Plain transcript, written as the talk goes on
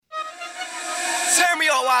Turn me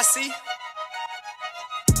up, YC.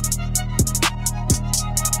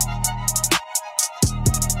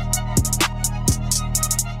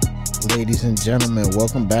 Ladies and gentlemen,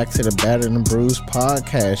 welcome back to the Battered and Bruised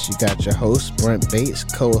podcast. You got your host, Brent Bates,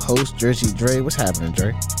 co-host, Jersey Dre. What's happening,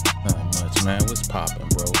 Dre? Not much, man. What's popping,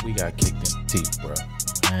 bro? We got kicked in the teeth, bro.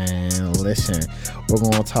 And listen, we're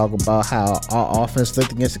going to talk about how our offense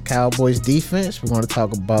looked against the Cowboys defense. We're going to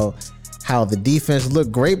talk about how the defense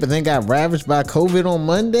looked great, but then got ravaged by COVID on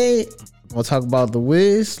Monday. We'll talk about the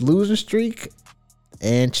Wiz losing streak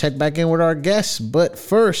and check back in with our guests. But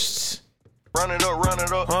first, run it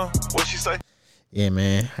up, huh? What she say? Yeah,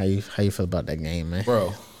 man. How you feel about that game, man?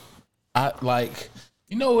 Bro,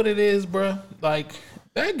 you know what it is, bro? Like,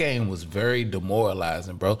 that game was very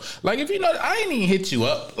demoralizing, bro. Like, if you know, I ain't even hit you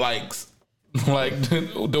up, like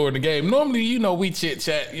during the game. Normally, you know, we chit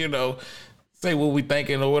chat, say what we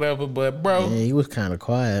thinking or whatever, but bro. Yeah, he was kind of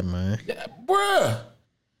quiet, man. Yeah, bruh.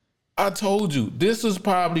 I told you, this has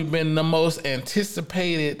probably been the most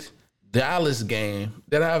anticipated Dallas game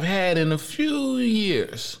that I've had in a few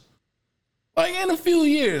years. Like, in a few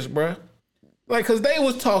years, bruh. Like, because they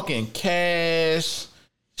was talking cash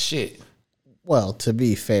shit. Well, to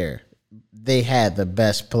be fair, they had the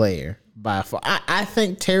best player by far. I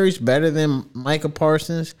think Terry's better than Micah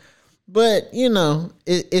Parsons, but,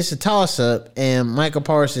 it's a toss-up, and Micah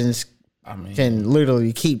Parsons can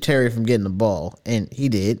literally keep Terry from getting the ball, and he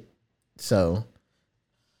did. So,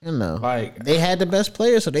 like, they had the best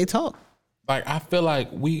player, so they talked. Like, I feel like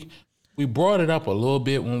we brought it up a little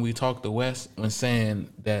bit when we talked to West, when saying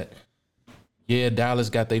that, yeah, Dallas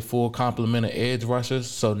got their full complement of edge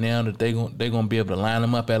rushers, so now that they gonna be able to line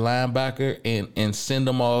them up at linebacker and send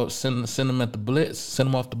them off the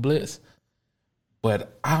blitz.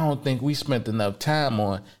 But I don't think we spent enough time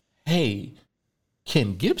on, hey,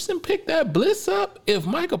 can Gibson pick that blitz up if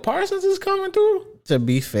Micah Parsons is coming through? To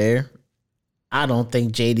be fair, I don't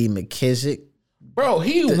think J.D. McKissick. Bro,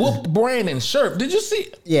 he whooped Brandon Scherff. Did you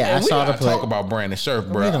see? Yeah, I saw the play. Talk about Brandon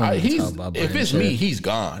Scherff, bro. If it's me, he's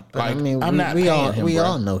gone. Like, I'm not paying him. We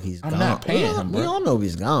all know he's gone. I'm not paying him, bro. We all know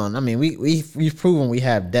he's gone. I mean, we've proven we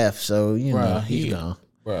have depth, so he's gone.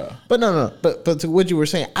 Bro. But no. But to what you were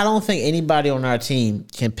saying, I don't think anybody on our team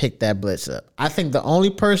can pick that blitz up. I think the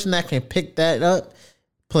only person that can pick that up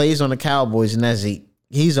plays on the Cowboys, and that's Zeke.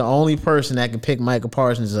 He's the only person that can pick Micah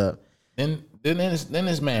Parsons up. Then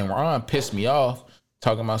this man Ron pissed me off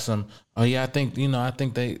talking about some. Oh yeah, I think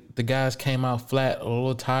the guys came out flat, a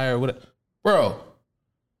little tired. Whatever. Bro,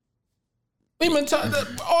 we've been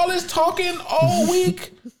all this talking all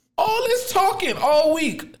week.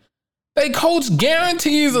 They coach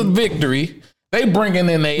guarantees a victory. They bringing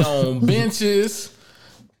in their own benches.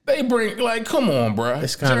 They bring, like, come on, bro.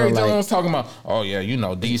 It's kind of Jerry like, Jones talking about, oh yeah,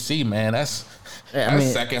 DC, man, that's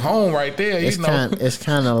second home right there. It's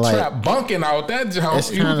kind of like trap bunking out that joint.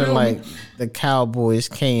 It's kind of like the Cowboys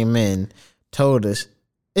came in, told us.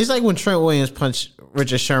 It's like when Trent Williams punched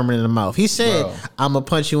Richard Sherman in the mouth. He said, bro, "I'm gonna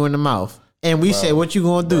punch you in the mouth," and we said, "What you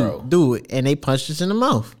gonna do? Bro. Do it!" And they punched us in the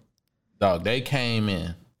mouth. Dog, they came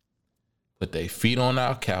in, put their feet on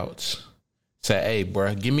our couch, said, "Hey,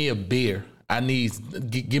 bro, give me a beer.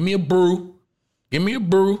 Give me a brew. Give me a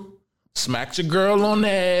brew. Smacked your girl on the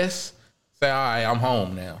ass. Say, all right, I'm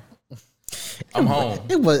home now. I'm home."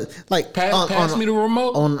 It was like pass me the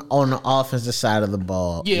remote on the offensive side of the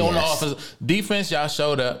ball. Yeah, yes. On the offensive defense, y'all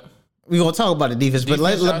showed up. We gonna talk about the defense, but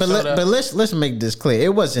let's make this clear.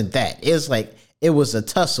 It wasn't that. It's like it was a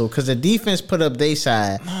tussle because the defense put up their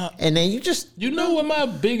side, and then you know what my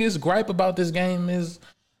biggest gripe about this game is?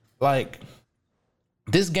 Like,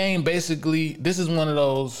 this game basically, this is one of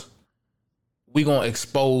those we gonna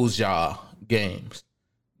expose y'all games.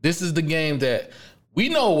 This is the game that we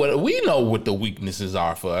know what the weaknesses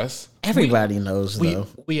are for us. Everybody knows, though.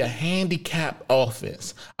 We a handicap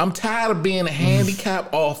offense. I'm tired of being a handicap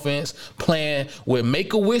offense playing with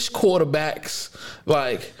Make-A-Wish quarterbacks.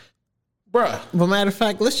 Like, bruh. But matter of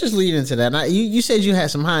fact, let's just lead into that. Now, you said you had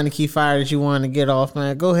some Heineke fire that you wanted to get off,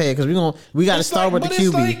 man. Go ahead, because we got to start with the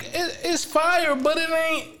QB. It's fire, but it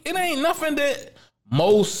ain't nothing that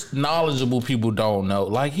most knowledgeable people don't know.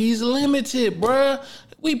 Like, he's limited, bruh.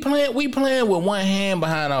 We playing with one hand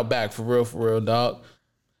behind our back, for real, dog.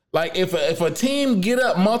 Like, if a team get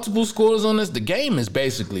up multiple scores on us, the game is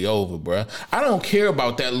basically over, bruh. I don't care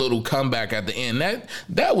about that little comeback at the end.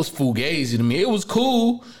 That was fugazi to me. It was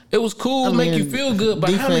cool. Make you feel good.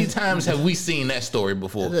 But how many times have we seen that story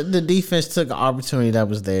before? The defense took an opportunity that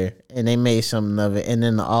was there, and they made something of it. And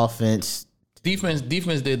then the offense. Defense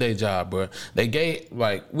did their job, bruh. They gave,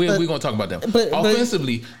 like, we're going to talk about them. But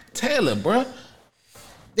offensively, Taylor, bruh.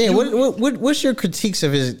 Yeah, what's your critiques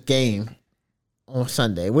of his game on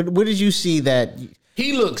Sunday? What did you see that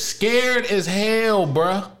He looked scared as hell,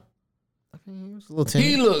 bruh. he was a little timid?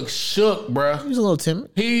 He looked shook, bruh. He was a little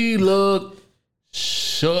timid. He looked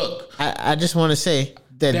shook. I just want to say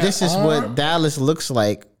that That this is arm- what Dallas looks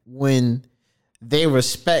like when they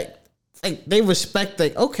respect. Like they respect.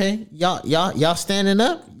 Like okay, y'all standing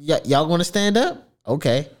up. Y'all going to stand up?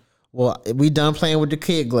 Okay. Well, we done playing with the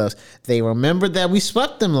kid gloves. They remember that we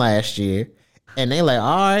swept them last year, and they like,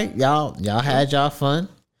 all right, y'all had y'all fun.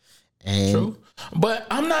 And True. But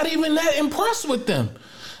I'm not even that impressed with them.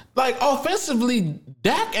 Like offensively,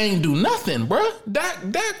 Dak ain't do nothing, bruh.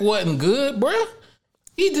 Dak wasn't good, bruh.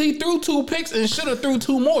 He threw 2 picks and should have threw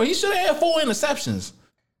 2 more. He should have had 4 interceptions.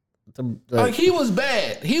 Like he was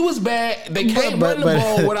bad. He was bad. They can't run the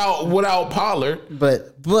ball without Pollard.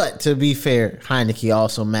 But to be fair, Heineke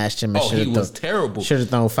also matched him. And Oh, he was terrible. Should have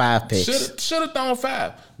thrown 5 picks. Should have thrown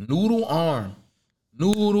 5. Noodle arm.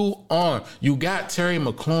 You got Terry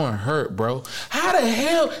McLaurin hurt, bro. How the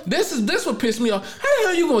hell? This what pissed me off. How the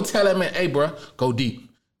hell you gonna tell that man, hey, bro, go deep.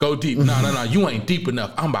 No. You ain't deep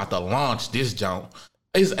enough. I'm about to launch this jump.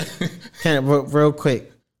 Real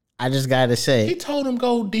quick, I just gotta say, He told him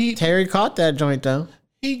go deep. Terry caught that joint though.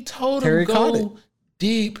 He told Terry him caught it. go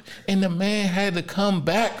deep, and the man had to come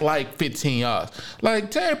back like 15 yards.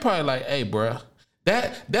 Like Terry probably like, hey, bro,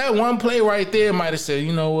 that one play right there might have said,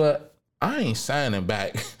 you know what? I ain't signing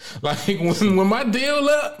back. Like when my deal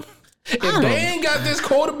up, if they ain't got this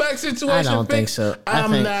quarterback situation, I don't think fixed, so.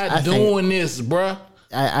 I'm not doing this, bruh.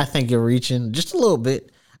 I think you're reaching just a little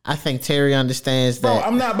bit. I think Terry understands Bro, that.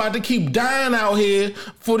 I'm not about to keep dying out here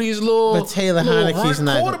for these little, But Taylor little Heineke's runt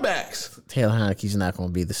not quarterbacks. Taylor Heineke's not going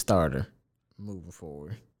to be the starter moving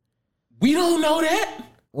forward. We don't know that,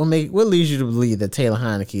 What leads you to believe that Taylor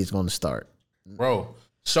Heineke is going to start? bro.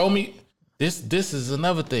 Show me this. This is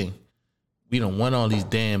another thing. We done won all these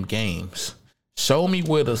damn games. Show me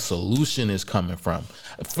where the solution is coming from.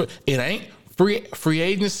 It ain't free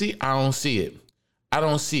agency. I don't see it. I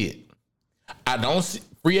don't see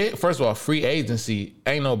First of all, free agency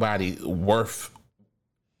ain't nobody worth.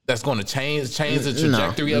 That's going to change the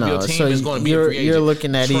trajectory of your team. So Is going to be a free agent. You're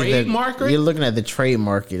looking at trade market. You're looking at the trade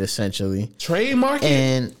market essentially. Trade market.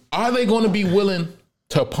 And are they going to be willing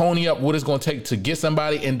to pony up what it's going to take to get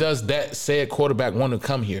somebody? And does that said quarterback want to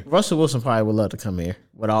come here? Russell Wilson probably would love to come here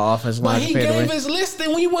with our offensive line. But he gave his list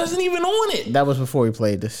and we wasn't even on it. That was before he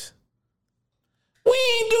played this. We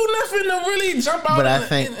ain't do nothing to really jump out But I and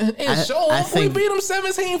think- show I them. think- We beat them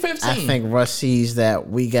 17-15. I think Russ sees that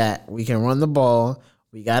we can run the ball.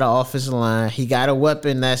 We got an offensive line. He got a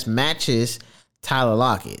weapon that matches Tyler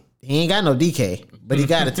Lockett. He ain't got no DK, but he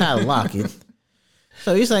got a Tyler Lockett.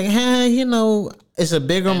 So he's like, hey, it's a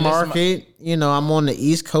bigger market. I'm on the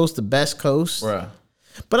East Coast, the best coast. Bruh.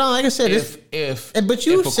 But like I said, but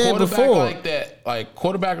you said before,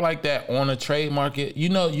 quarterback like that on a trade market, you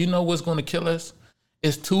know what's going to kill us?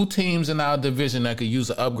 It's 2 teams in our division that could use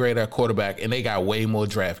to upgrade our quarterback, and they got way more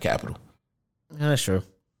draft capital. Yeah, that's true.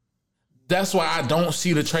 That's why I don't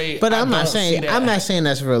see the trade. But I'm not saying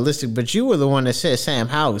that's realistic. But you were the one that said Sam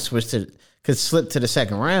Howell could slip to the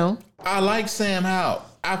second round. I like Sam Howell.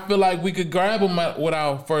 I feel like we could grab him with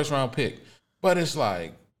our first round pick, but it's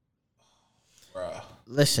like, bruh.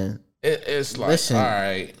 Listen, It's like, all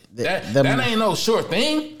right, that ain't no sure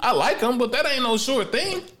thing. I like him, but that ain't no sure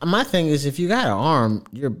thing. my thing is, if you got an arm,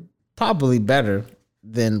 you're probably better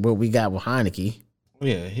than what we got with Heineke.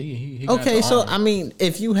 Yeah, he got Okay, the so arm. I mean,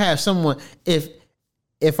 if you have someone,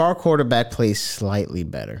 if our quarterback plays slightly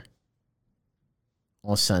better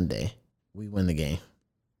on Sunday, we win the game.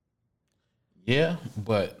 Yeah,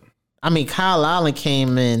 but I mean, Kyle Allen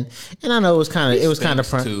came in, and I know it was kind of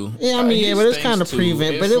too. Yeah, I mean, He but it's stinks kind of too.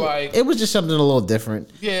 prevent. But It's it was just something a little different.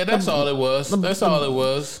 yeah, that's all it was. That's all it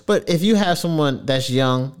was. But if you have someone that's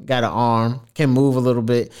young, got an arm, can move a little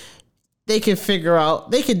bit, they can figure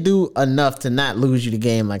out. They can do enough to not lose you the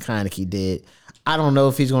game like Heineke did. I don't know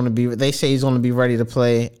if he's going to be. They say he's going to be ready to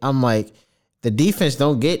play. I'm like, the defense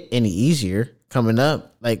don't get any easier coming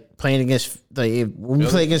up. Like playing against when we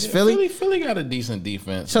play against Philly. Philly got a decent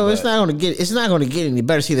defense. So but it's not going to get any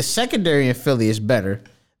better. See, the secondary in Philly is better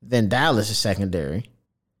than Dallas' secondary.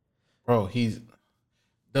 bro, he's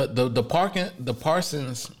the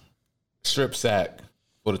Parsons strip sack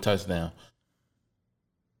for the touchdown.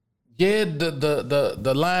 Yeah,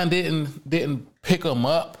 the line didn't pick him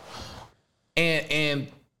up, and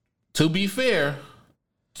to be fair,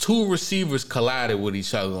 2 receivers collided with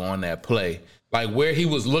each other on that play. Like where he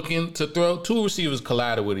was looking to throw, 2 receivers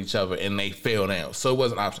collided with each other and they fell down. So it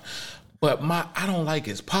wasn't an option. But I don't like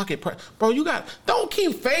his pocket bro. Don't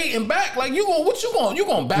keep fading back. Like you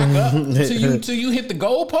gonna back up till you hit the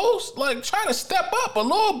goalpost. Like try to step up a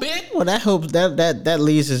little bit. Well, that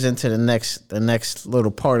leads us into the next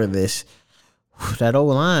little part of this. That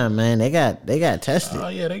old line, man, they got tested. Oh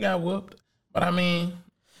yeah, they got whooped. But I mean,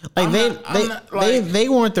 like they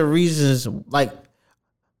weren't the reasons. Like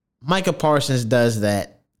Micah Parsons does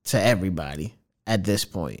that to everybody at this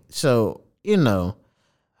point. So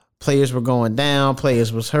players were going down,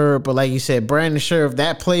 players was hurt, but like you said, Brandon Sheriff,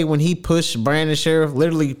 that play when he pushed Brandon Sheriff,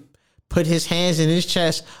 literally put his hands in his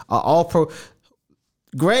chest, all-pro.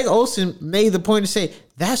 Greg Olsen made the point to say,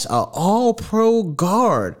 that's an all-pro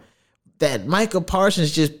guard that Micah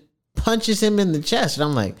Parsons just punches him in the chest. And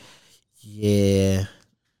I'm like, yeah,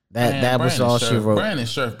 that was all she wrote. Brandon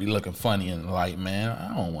Sheriff be looking funny in the light, man.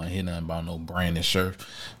 I don't want to hear nothing about no Brandon Sheriff.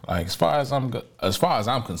 Like, as far as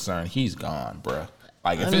I'm concerned, he's gone, bruh.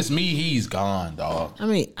 Like, if it's me, he's gone, dog. I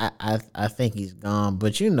mean, I think he's gone,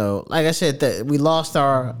 but like I said, we lost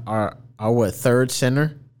our third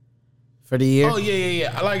center for the year. Oh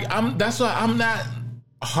yeah. Like that's why I'm not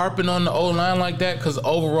harping on the O-line like that, because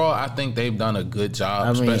overall I think they've done a good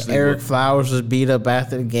job. I mean, Eric Flowers was beat up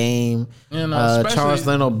after the game. Charles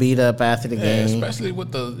Leno beat up after the game. Especially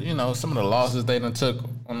with the some of the losses they done took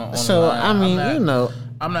on the so line. I mean,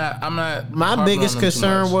 I'm not. My biggest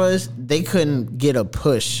concern was they couldn't get a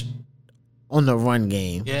push on the run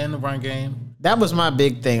game. Yeah, in the run game. That was my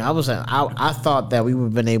big thing. I thought that we would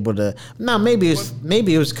have been able to. No, maybe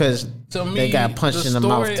it was because they got punched in the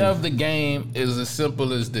mouth. The story of the game is as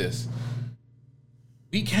simple as this: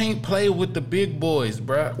 we can't play with the big boys,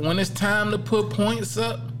 bro. When it's time to put points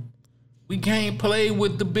up, we can't play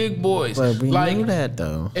with the big boys. But we knew that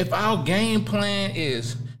though. If our game plan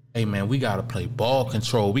is, hey man, we gotta play ball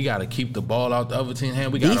control. We gotta keep the ball out the other team's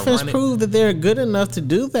hand. We gotta defense run it. proved that they're good enough to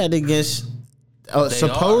do that against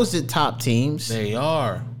supposed top teams. They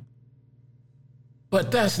are.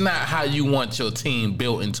 But that's not how you want your team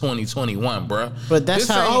built in 2021, bro. But that's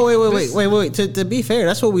wait. To be fair,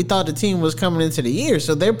 that's what we thought the team was coming into the year.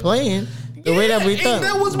 So they're playing the way that we thought.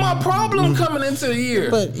 That was my problem coming into the year.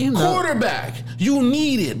 But quarterback, you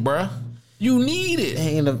need it, bro. You need it.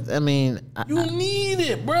 I mean, you need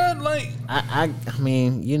it, bro. Like I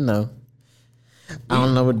mean, I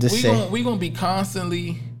don't know what to say. We gonna be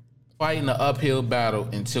constantly fighting the uphill battle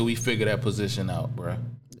until we figure that position out, bro.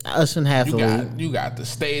 Us and half the league. You got the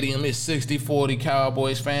stadium. It's 60-40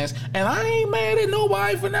 Cowboys fans, and I ain't mad at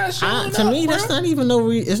nobody for not showing up. To me, that's not even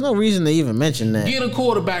there's no reason to even mention that. Get a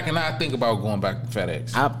quarterback, and I think about going back to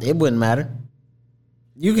FedEx. It wouldn't matter.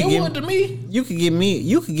 You could give to me. You could give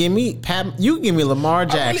me Lamar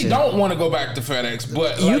Jackson. I really don't want to go back to FedEx,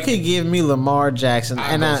 but you could give me Lamar Jackson,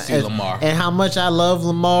 Lamar. And how much I love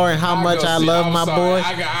Lamar, and how much I love my boy,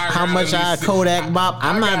 how much I Kodak bop.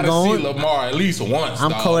 I'm not going. See Lamar at least once.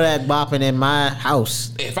 I'm Kodak bopping in my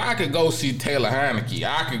house. If I could go see Taylor Heineke,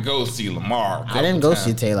 I could go see Lamar. I didn't go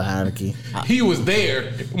see Taylor Heineke. He was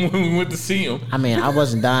there when we went to see him. I mean, I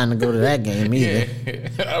wasn't dying to go to that game either.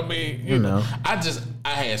 Yeah. I mean, you know,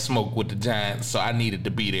 I had smoke with the Giants, so I needed to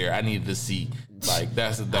be there. I needed to see. Like,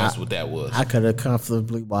 that's what that was. I could have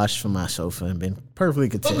comfortably watched from my sofa and been perfectly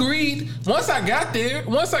content. Agreed. Once I got there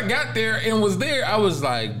and was there, I was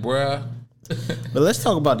like, bruh. But let's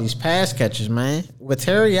talk about these pass catchers, man. With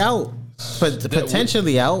Terry out,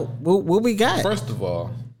 potentially out, what we got? First of all,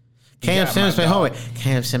 Cam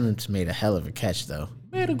Simmons made a hell of a catch, though.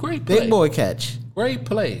 Made a great play. Big boy catch. Great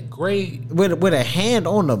play. Great. With a hand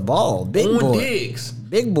on the ball. Big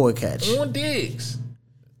boy catch. On Diggs.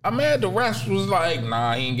 I'm mad the refs was like,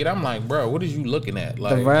 nah, he didn't get it. I'm like, bro, what are you looking at?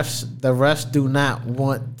 Like, the refs do not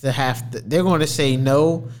want to have to. They're going to say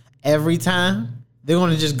no every time. They're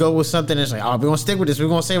going to just go with something that's like, oh, we're going to stick with this. We're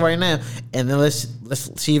going to say right now. And then let's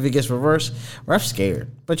see if it gets reversed. Ref's scared.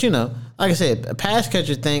 But, like I said, a pass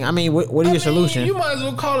catcher thing, I mean, what are your solutions? You might as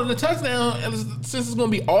well call it a touchdown. Since it's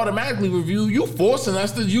going to be automatically reviewed, you forcing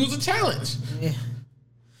us to use a challenge. Yeah.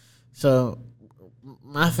 So,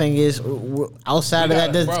 my thing is, outside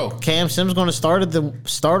of that, Cam Simmons going to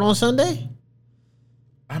start on Sunday?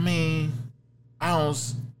 I mean, I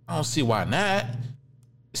don't see why not.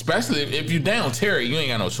 Especially if you down Terry, you ain't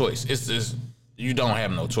got no choice. It's just you don't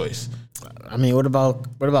have no choice. I mean, what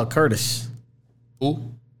about Curtis?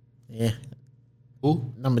 Who? Yeah. Who?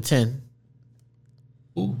 Number 10.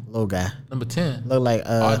 Who? Little guy. Number 10. Look like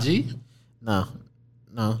RG? No.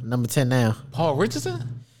 Number 10 now. Paul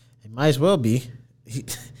Richardson? It might as well be.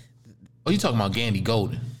 Oh, you talking about Gandy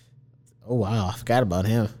Golden? Oh wow, I forgot about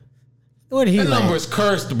him. What did he? That number's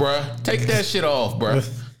cursed, bruh. Take that shit off, bruh.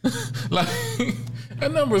 Like.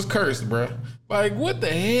 That number is cursed, bro. Like, what the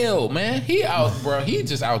hell, man? He out, bro. He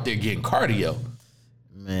just out there getting cardio.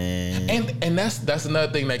 Man. And that's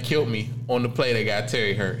another thing that killed me on the play that got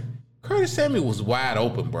Terry hurt. Curtis Samuel was wide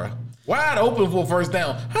open, bro. Wide open for a first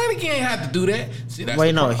down. Heineke ain't have to do that. See, that's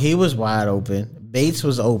Wait, no, he was wide open. Bates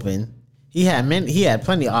was open. He had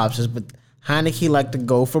plenty of options, but Heineke liked to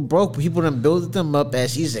go for broke. People done built them up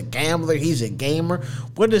as he's a gambler, he's a gamer.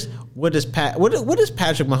 What does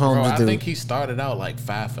Patrick Mahomes Bro, I do? think he started out like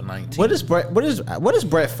 5 for 19. What does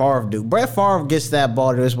Brett Favre do? Brett Favre gets that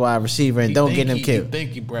ball to his wide receiver and don't get him killed. You think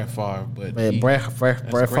he Brett Favre, but Brett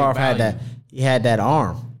Favre had that. He had that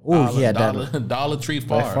arm. Ooh, he had that. Dollar Tree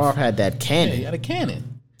Favre. Brett Favre had that cannon. Yeah, he had a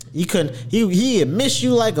cannon. He couldn't. He'd miss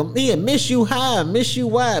you he'd miss you high, miss you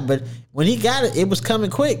wide. But when he got it, it was coming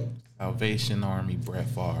quick. Salvation Army, Brett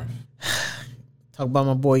Favre. Talk about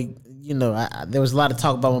my boy. You know, there was a lot of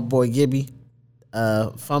talk about my boy Gibby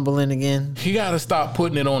fumbling again. He got to stop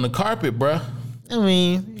putting it on the carpet, bruh. I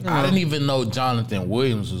mean, you know, I didn't even know Jonathan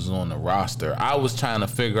Williams was on the roster. I was trying to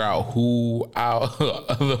figure out who our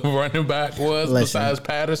other running back was besides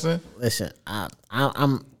Patterson. Listen,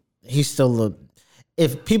 I'm. He's still a.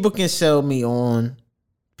 If people can sell me on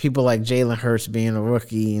people like Jalen Hurts being a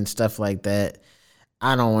rookie and stuff like that,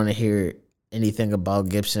 I don't want to hear anything about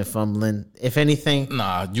Gibson fumbling. If anything,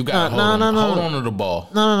 nah, you got to hold on to the ball.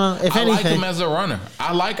 No. If anything, I like him as a runner.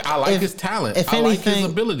 I like his talent. I like his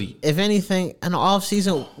ability. If anything, in the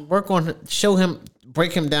offseason,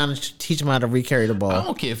 break him down and teach him how to recarry the ball. I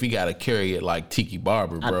don't care if he got to carry it like Tiki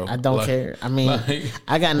Barber, bro. I don't care. I mean,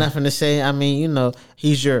 I got nothing to say. I mean, you know,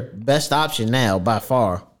 he's your best option now by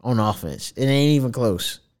far on offense. It ain't even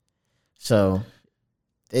close. So,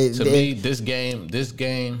 to me,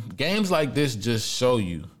 games like this just show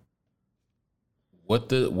you what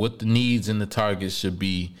the needs and the targets should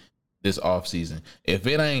be this offseason. If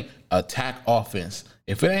it ain't attack offense,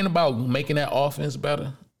 if it ain't about making that offense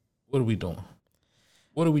better, what are we doing?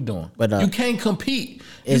 What are we doing? But you can't compete.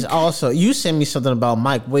 It's also you sent me something about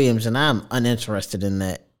Mike Williams, and I'm uninterested in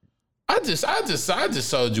that. I just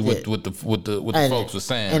told you what the folks were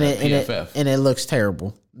saying at PFF, and it looks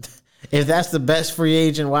terrible. If that's the best free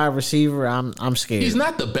agent wide receiver, I'm scared. He's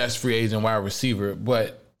not the best free agent wide receiver,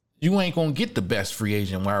 but you ain't gonna get the best free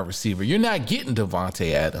agent wide receiver. You're not getting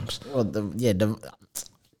Devontae Adams. Well,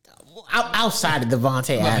 outside of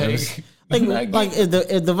Devontae Adams,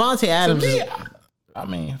 if Devontae Adams, I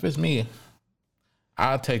mean, if it's me,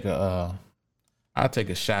 I'll take a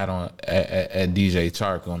shot at DJ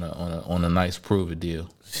Chark on a nice prove it deal.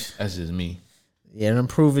 That's just me. Yeah, them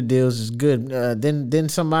prove it deals is good. Then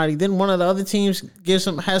one of the other teams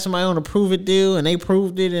has somebody on a prove it deal and they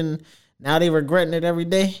proved it and now they regretting it every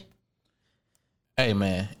day. Hey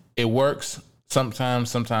man, it works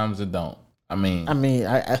sometimes it don't. I mean,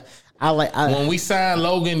 when we signed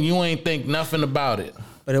Logan, you ain't think nothing about it.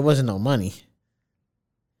 But it wasn't no money.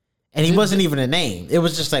 And he wasn't even a name. It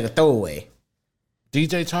was just like a throwaway.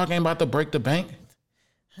 DJ Chark ain't about to break the bank.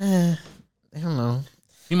 I don't know.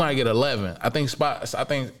 He might get 11. I think Spot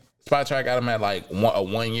Track got him at like a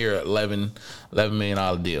 1 year, $11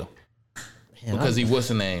 million deal. Man, because he was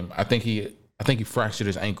a name. I think he fractured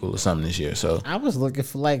his ankle or something this year. So I was looking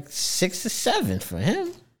for like 6 or 7 for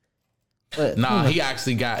him. But nah, he got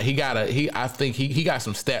some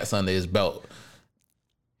stats under his belt.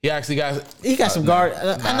 He got some guard.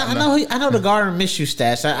 I know the Gardner Minshew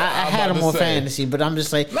stats. I had him on fantasy, but I'm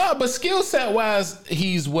just like but skill set wise,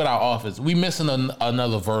 he's with our offense. We missing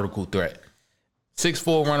another vertical threat.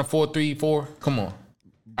 6'4", running 4.34. Come on,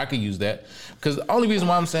 I could use that. Because the only reason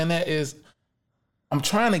why I'm saying that is I'm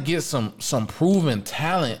trying to get some proven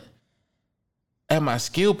talent at my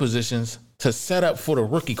skill positions to set up for the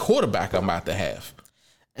rookie quarterback I'm about to have.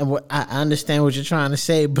 And I understand what you're trying to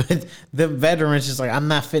say, but the veterans is like, I'm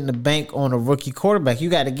not fitting the bank on a rookie quarterback. You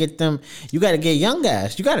got to get them. You got to get young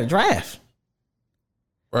guys. You got to draft,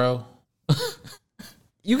 bro.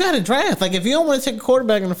 You got to draft. Like if you don't want to take a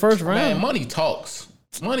quarterback in the first round, man, money talks.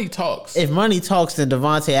 Money talks. If money talks, then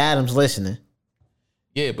Devontae Adams listening.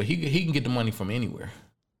 Yeah, but he can get the money from anywhere.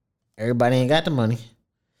 Everybody ain't got the money.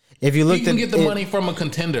 If you look, he can get the money from a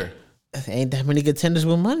contender. Ain't that many contenders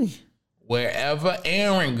with money. Wherever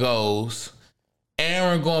Aaron goes,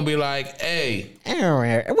 Aaron gonna be like, hey.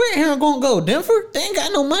 Where Aaron gonna go? Denver? They ain't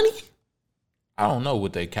got no money. I don't know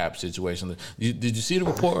what their cap situation is. Did you see the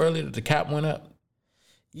report earlier that the cap went up?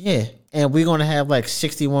 Yeah, and we're gonna have like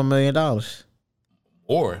 $61 million.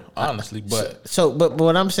 Or honestly, but but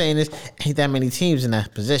what I'm saying is, ain't that many teams in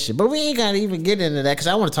that position. But we ain't gotta even get into that because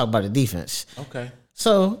I want to talk about the defense. Okay.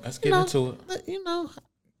 So let's get into it. You know,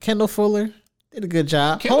 Kendall Fuller did a good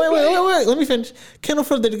job. Wait. Let me finish. Kendall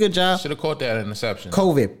Fuller did a good job. Should have caught that interception.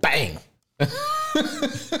 COVID, bang.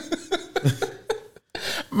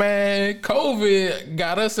 Man, COVID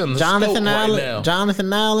got us in the scope right now.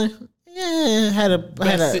 Jonathan Allen, yeah, had a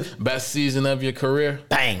Best season of your career.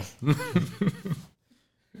 bang.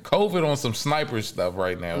 COVID on some sniper stuff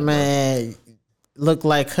right now. Man, look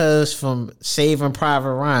like Cuz from Saving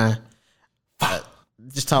Private Ryan.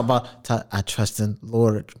 Just talk about, I trust in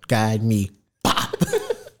Lord guide me.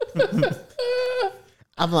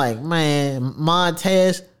 I'm like, man,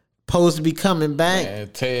 Montez supposed to be coming back. Man,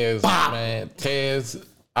 Tez,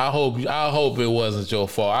 I hope it wasn't your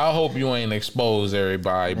fault. I hope you ain't exposed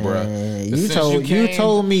everybody, bro. You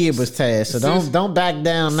told me it was Tez, so don't back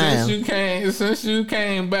down now. Since you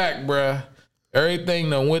came back, bro, everything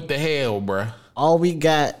done went to hell, bro. All we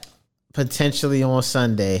got potentially on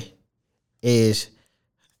Sunday is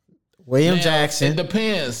William Jackson. It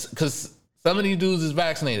depends, because some of these dudes is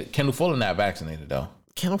vaccinated. Kendall Fuller not vaccinated though.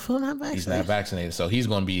 Kendall Fuller not vaccinated. He's not vaccinated, so he's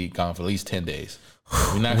going to be gone for at least 10 days.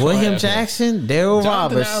 William Jackson, Daryl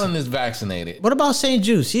Roberts. Jonathan Allen is vaccinated. What about St.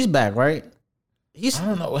 Juice? He's back, right? I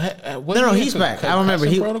don't know. No, he's back. I remember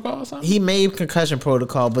he made concussion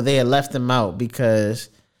protocol, but they had left him out because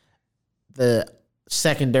the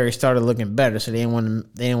secondary started looking better, so they didn't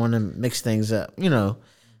want to mix things up, you know.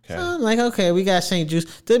 Okay. So I'm like, okay, we got St.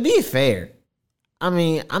 Juice. To be fair, I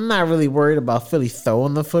mean, I'm not really worried about Philly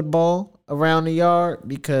throwing the football around the yard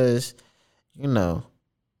because, you know,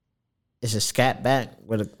 it's a scat back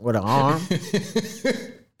with an arm.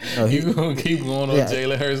 You gonna keep going on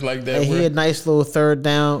Jalen Hurts like that? He had a nice little third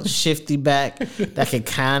down, shifty back that could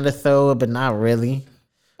kind of throw it, but not really.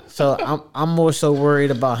 So I'm more so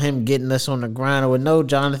worried about him getting us on the ground with no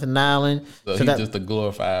Jonathan Allen. So he's just a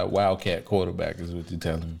glorified Wildcat quarterback, is what you're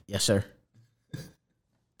telling me? Yes, sir.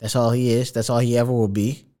 That's all he is. That's all he ever will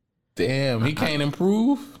be. Damn, he can't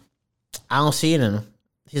improve? I don't see it in him.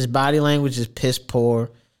 His body language is piss poor.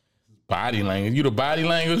 Body language? You the body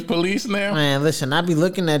language police now? Man, listen, I be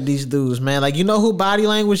looking at these dudes, man. Like, you know who body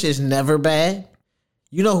language is never bad?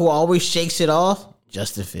 You know who always shakes it off?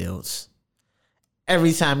 Justin Fields.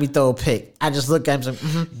 Every time he throw a pick, I just look at him and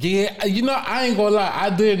say, Yeah, you know, I ain't gonna lie. I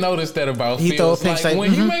did notice that about Fields. Throw a pick, like,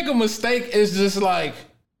 when he make a mistake, it's just like...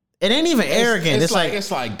 It ain't even arrogant.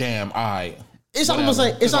 It's like, damn, all right. It's whatever. almost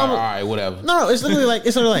like... It's almost, all right, whatever. No, it's literally like...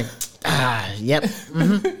 Yep.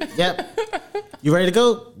 Yep. You ready to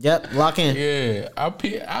go? Yep. Lock in. Yeah.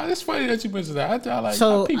 It's funny that you mentioned that.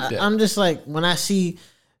 So I peeped that. I'm just like, when I see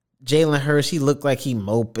Jalen Hurts, he looked like he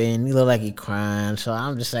moping. He looked like he crying. So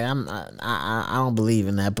I'm just like, I don't believe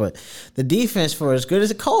in that. But the defense for as good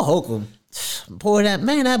as Cole Holcomb, boy,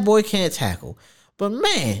 that boy can't tackle. But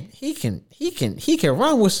man, he can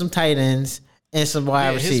run with some tight ends and some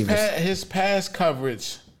wide receivers. His pass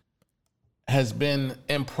coverage has been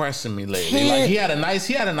impressing me lately. Like he had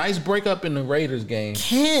a nice breakup in the Raiders game.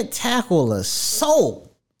 Can't tackle a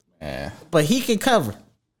soul. Man. But he can cover.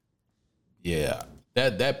 Yeah.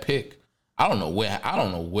 That pick, I don't know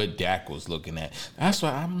what Dak was looking at. That's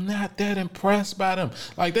why I'm not that impressed by them.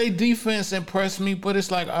 Like, they defense impressed me, but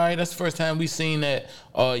it's like, all right, that's the first time we seen that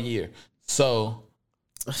all year. So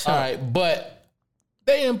all right, but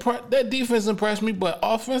that defense impressed me, but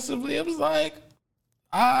offensively it was like,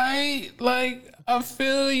 I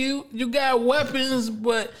feel you. You got weapons,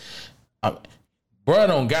 but bro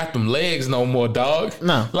don't got them legs no more, dog.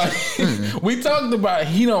 No. Like, we talked about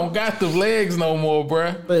he don't got the legs no more,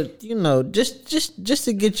 bro. But, you know, just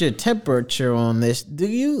to get your temperature on this, do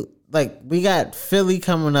you, like, we got Philly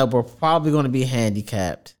coming up. We're probably going to be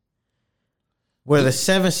handicapped. We're the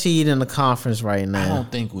 7th seed in the conference right now. I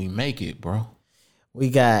don't think we make it, bro. We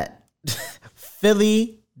got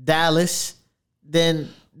Philly, Dallas, then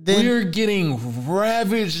we're getting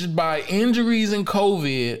ravaged by injuries and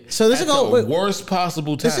COVID. So this is the worst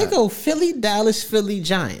possible time. Does it go Philly, Dallas, Philly,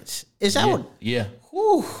 Giants? Is that what? Yeah.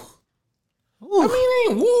 Whew. I mean, it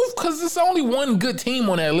ain't woof because it's only one good team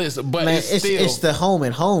on that list, but man, it's still, it's the home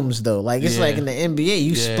and homes though. Like it's like in the NBA,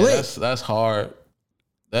 you split. That's hard.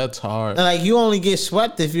 That's hard. Like you only get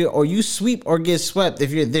swept you sweep or get swept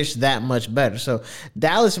if you're that much better. So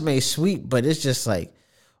Dallas may sweep, but it's just like,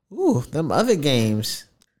 ooh, them other games.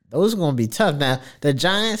 Those are going to be tough. Now, the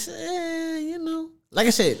Giants, you know, like I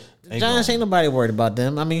said, the Giants ain't nobody worried about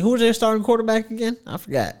them. I mean, who's their starting quarterback again? I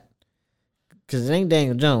forgot. Because it ain't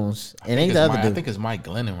Daniel Jones. It ain't the other dude. I think it's Mike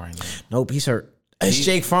Glennon right now. Nope, he's hurt. It's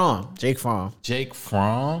Jake Fromm. Jake Fromm.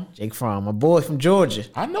 My boy from Georgia.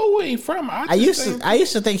 I know where he's from. I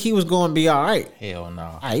used to think he was going to be all right. Hell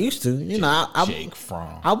no. I used to. Jake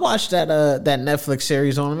Fromm. I watched that Netflix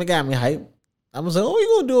series on him. It got me hyped. I was like, oh, you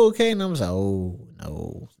going to do okay? And I was like, oh,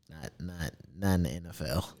 no. Not in the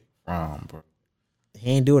NFL. Bro.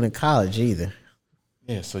 He ain't doing it in college either.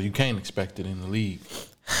 Yeah, so you can't expect it in the league.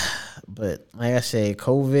 But like I said,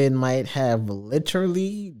 COVID might have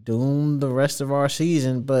literally doomed the rest of our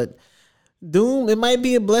season. But it might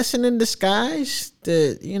be a blessing in disguise.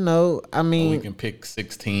 That I mean, We can pick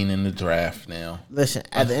 16 in the draft now. listen.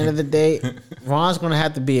 At the end of the day, Ron's gonna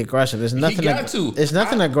have to be aggressive. There's nothing. He got to. There's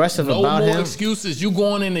nothing aggressive no about more him. excuses. You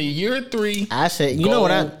going into year 3. I said, you Go know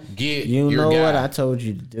what I get You your know what guy. I told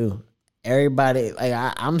you to do. Everybody, like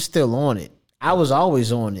I'm still on it. I was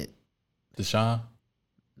always on it. Deshaun.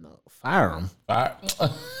 Fire him. Fire.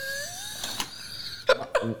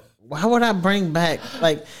 Why would I bring back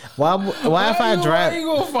why if I Why draft you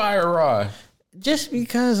gonna fire Rod? just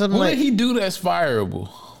because I'm What like did he do that's fireable?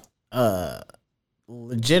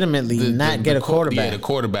 legitimately not get a quarterback. Yeah, the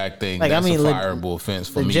quarterback thing. Like, That's I mean, a fireable offense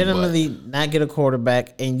for legitimately not get a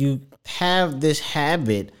quarterback, and you have this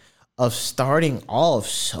habit of starting off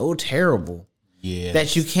so terrible Yeah,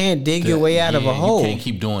 that you can't dig your way out of a hole. You can't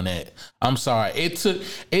keep doing that. I'm sorry. It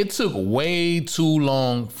took way too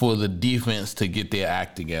long for the defense to get their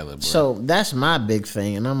act together, bro. So that's my big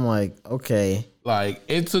thing, and I'm like, okay, Like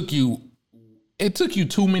it took you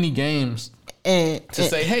too many games and to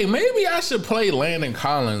say, hey, maybe I should play Landon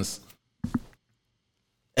Collins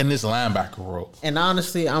in this linebacker role. And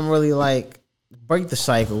honestly, I'm really like, break the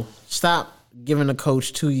cycle. Stop giving the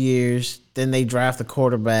coach 2 years, then they draft the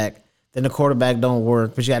quarterback. Then the quarterback don't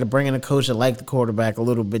work, but you got to bring in a coach that like the quarterback a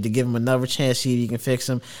little bit to give him another chance, see if you can fix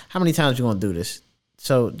him. How many times you gonna do this?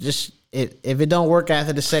 So just if it don't work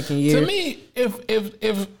after the second year, To me, if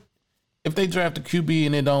they draft a QB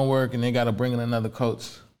and it don't work and they got to bring in another coach,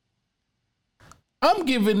 I'm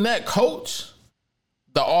giving that coach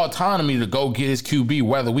the autonomy to go get his QB,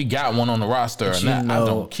 whether we got one on the roster or you not. I know-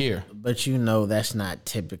 don't care. but that's not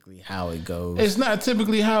typically how it goes. It's not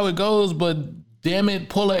typically how it goes, but damn it,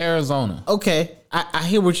 pull a Arizona. Okay, I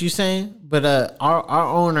hear what you're saying, but our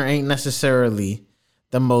owner ain't necessarily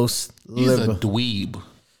the most He's liberal. a dweeb.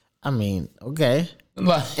 I mean, okay.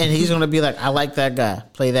 Like, And he's gonna be like, I like that guy,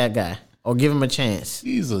 play that guy, or give him a chance.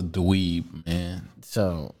 he's a dweeb, man.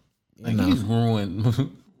 So Like, he's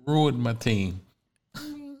ruined my team.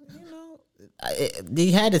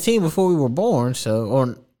 he had the team before we were born,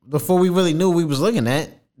 or before we really knew we was looking at.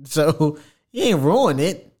 So he ain't ruined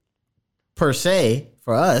it per se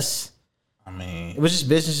for us. I mean, It was just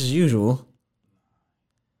business as usual.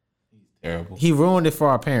 terrible. He ruined it for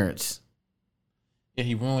our parents. Yeah,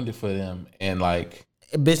 he ruined it for them, and like,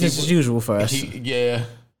 Business as usual for us. yeah.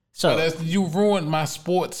 So You ruined my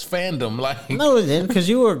sports fandom. Like, no, it didn't, because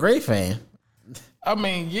you were a great fan. I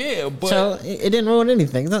mean, yeah, but So it didn't ruin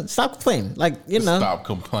anything. Stop complaining. Like, stop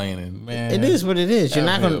complaining, man. it is what it is. You're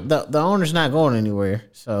not Have going. The owner's not going anywhere.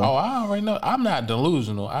 So Oh, I already know. I'm not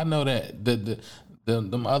delusional. I know that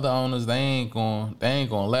them other owners they ain't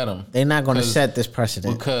gonna let him they're not going to set this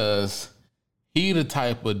precedent. because he the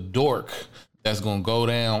type of dork that's gonna go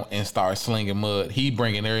down and start slinging mud. He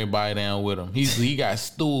bringing everybody down with him. He got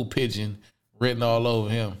stool pigeon written all over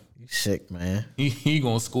him. You sick, man. He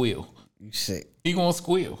gonna squeal. You sick, He gonna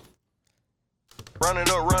squeal. Run it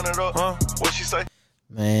up, huh? What she say?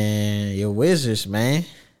 man. Your Wizards, man.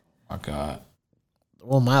 My God.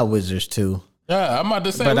 Well, my Wizards too. Yeah, I'm about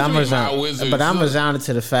to say. But what I'm you mean, my resigning. Wizards? But I'm resigning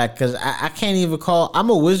to the fact because I can't even call. I'm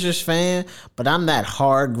a Wizards fan, but I'm that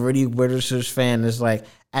hard, gritty Wizards fan. That's like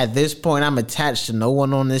at this point, I'm attached to no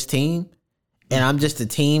one on this team, and I'm just a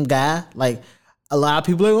team guy. Like a lot of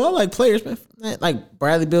people, are like, well, I like players, man. Like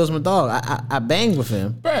Bradley Beal's my dog. I banged with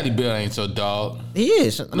him. Bradley Beal ain't your dog. He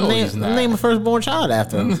is. No, he's not. Name a firstborn child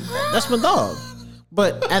after him. That's my dog.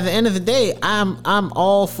 But at the end of the day, I'm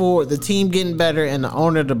all for the team getting better and the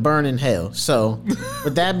owner to burn in hell. So,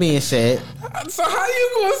 with that being said, So how you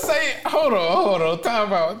gonna say? Hold on.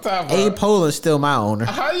 Time out. Abe Poland's still my owner.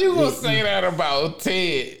 How you gonna say that about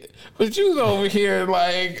Ted? But you over here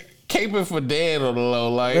like caping for Dan on the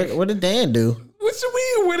low. Like, What did Dan do? what you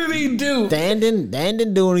mean? What did he do? Dan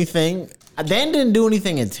didn't do anything. Dan didn't do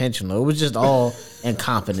anything intentional. It was just all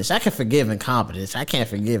incompetence. I can forgive incompetence. I can't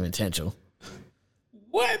forgive intentional.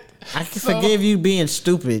 What? I can forgive you being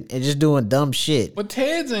stupid and just doing dumb shit. But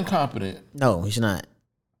Ted's incompetent. No, he's not.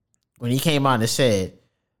 When he came out and said,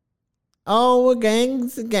 "Oh, we're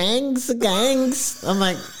gangs. I'm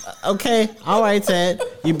like, okay, all right, Ted.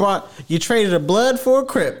 You traded a blood for a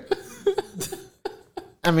Crip.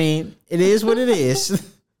 I mean, it is what it is.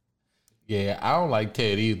 Yeah, I don't like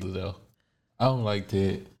Ted either though. I don't like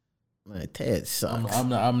Ted. Man, Ted sucks.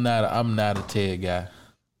 I'm not a Ted guy.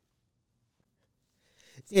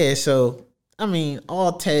 Yeah, so I mean,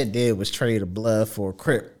 all Ted did was trade a blood for a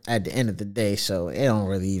Crip at the end of the day. So it don't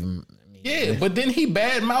really even. I Yeah, but then he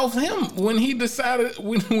badmouthed him when he decided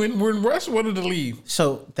when Russ wanted to leave.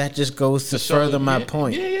 So that just goes to further my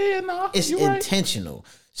point. No, It's you're right. intentional.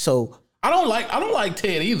 So I don't like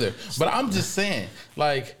Ted either, but I'm just saying,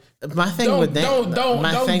 like, my thing don't with Dan, don't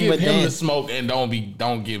give him Dan, the smoke and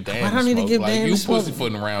don't give Dan. I don't the need to smoke. give like, Dan you the smoke.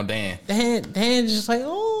 pussyfooting around Dan. Dan just like,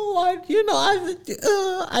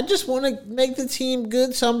 I just want to make the team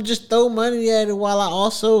good, so I'm just throw money at it while I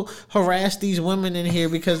also harass these women in here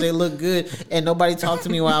because they look good and nobody talked to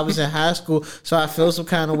me while I was in high school, so I feel some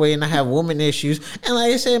kind of way and I have woman issues. And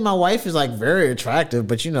like I said, my wife is like very attractive,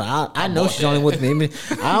 but I know she's only with me.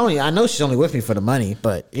 I know she's only with me for the money,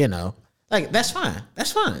 but like that's fine.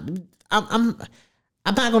 That's fine. I'm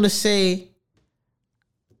not gonna say.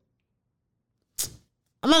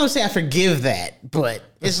 I'm not gonna say I forgive that, but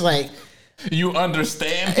it's like You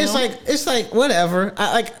understand him? it's like whatever.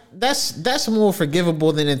 That's more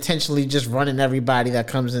forgivable than intentionally just running everybody that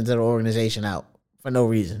comes into the organization out for no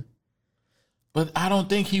reason. But I don't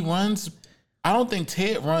think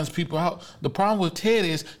Ted runs people out. The problem with Ted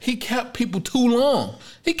is he kept people too long.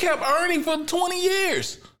 He kept Ernie for 20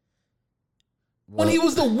 years. When he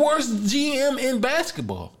was the worst GM in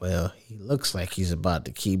basketball. Well, he looks like he's about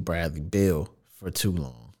to keep Bradley Beal for too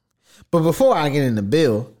long. But before I get into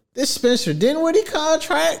Bill, this Spencer Dinwiddie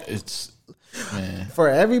contract, It's, man. for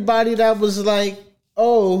everybody that was like,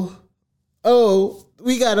 oh,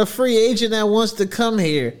 we got a free agent that wants to come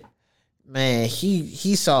here. Man,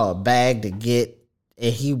 he saw a bag to get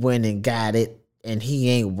and he went and got it and he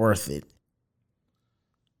ain't worth it.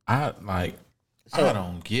 I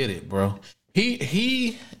don't get it, bro.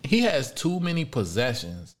 He has too many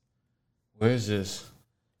possessions where it's just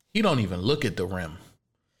he don't even look at the rim.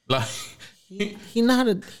 Like He not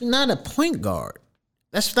a point guard.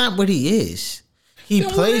 That's not what he is. He then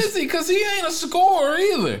what plays. is he? Because he ain't a scorer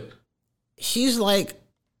either. He's like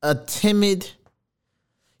a timid.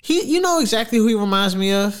 You know exactly who he reminds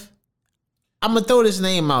me of. I'm gonna throw this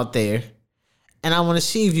name out there, and I want to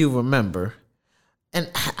see if you remember. And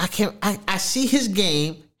I see his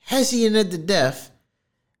game hesitant at the death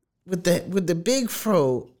with the big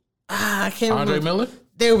fro. I can't Andre remember. Miller?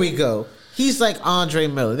 There we go. He's like Andre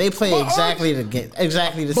Miller. They play exactly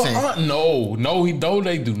the same. No,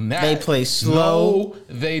 they do not. They play slow. No,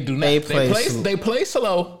 they do not. They They play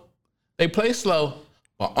slow. They play slow.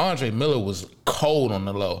 But Andre Miller was cold on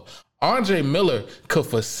the low. Andre Miller could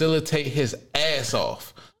facilitate his ass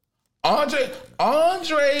off. Andre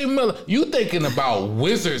Miller. You thinking about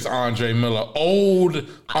Wizards Andre Miller. Old Andre.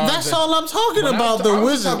 That's all I'm talking about. The I'm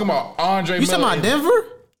Wizards. talking about Andre You Miller. talking about Denver?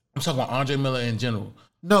 I'm talking about Andre Miller in general.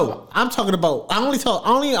 No, I'm talking about.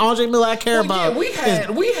 Only Andre Miller I care about.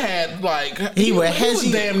 Yeah, we had like He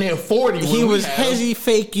was damn near 40. When He was had him. hezzy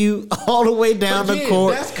fake you all the way down But the yeah,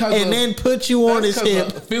 court that's 'cause and of- then put you on his That's 'cause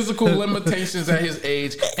hip. of physical limitations at his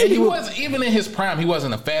age, and he wasn't even in his prime. He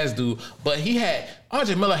wasn't a fast dude, but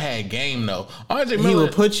Andre Miller had game though. Andre He Miller,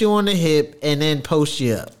 would put you on the hip and then post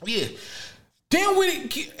you up. yeah.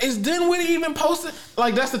 Dinwiddie even posted?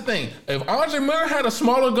 Like that's the thing. If Andre Miller had a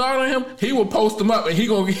smaller guard on him, he would post him up, and he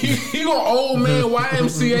gonna old man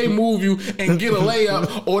YMCA move you and get a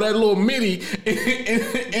layup or that little midi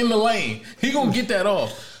in the lane. He gonna get that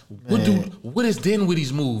off. What is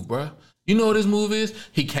Dinwiddie's move, bruh? You know what his move is?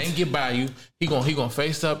 He can't get by you. He gonna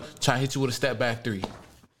face up, try to hit you with a step back three.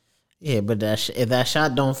 Yeah, but if that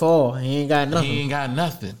shot don't fall, he ain't got nothing. He ain't got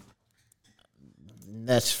nothing.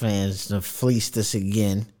 Nets fans done fleeced us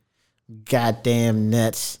again. Goddamn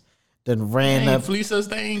Nets done ran They up. ain't fleece us.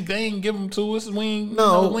 They ain't give them to us. We ain't give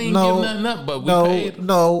No, nothing up, but we paid.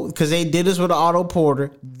 no, because they did us with Otto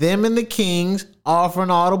Porter. Them and the Kings offering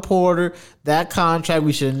Otto Porter that contract.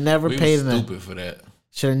 We should have never We paid was him that. stupid for that.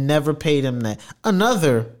 Should have never paid him that.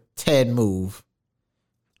 Another Ted move.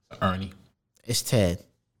 Ernie. It's Ted.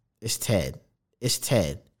 It's Ted. It's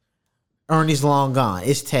Ted. Ernie's long gone.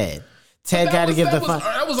 It's Ted. Ted got to give the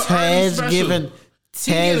that was an Ernie Ted's special. giving. He get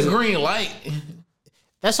Ted's. a green light.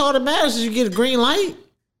 That's all that matters is you get a green light.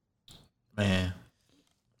 Man.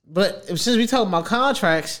 But since we talking about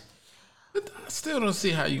contracts, I still don't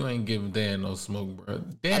see how you ain't giving Dan no smoke, bro.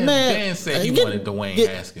 Dan man, said he get- wanted Dwayne get,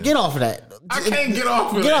 Haskins. Get off of that. I can't get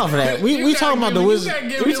off of that. Get off of that. We You talking gotta about the give- Wizards. you gotta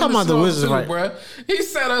give We him talking about the smoke Wizards, too, right? Bro. He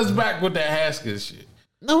set us back with that Haskins shit.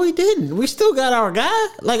 No, we didn't. We still got our guy.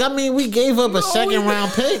 Like, I mean, we gave up a No, second we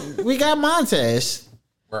round pick. We got Montez.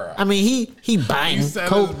 Bruh. I mean, he banged. He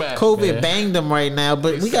set us back, COVID man. banged him right now,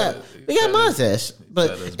 but He we got set us- Montez. But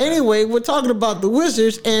set us back. anyway, we're talking about the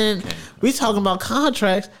Wizards, and we talking about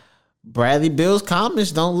contracts. Bradley Beal's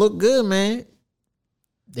comments don't look good, man.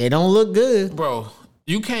 They don't look good. Bro,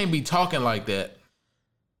 you can't be talking like that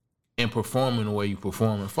and performing the way you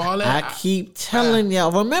performing. For all that, I keep telling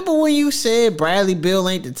y'all. Remember when you said Bradley Beal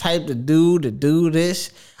ain't the type of dude to do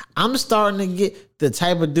this? I'm starting to get the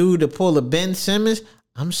type of dude to pull a Ben Simmons.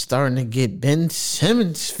 I'm starting to get Ben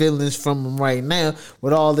Simmons feelings from him right now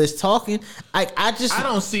with all this talking. I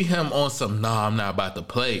don't see him on some. Nah, I'm not about to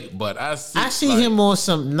play. But I see like, him on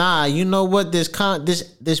some. Nah, you know what? This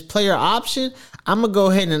player option. I'm gonna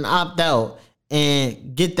go ahead and opt out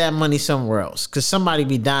and get that money somewhere else because somebody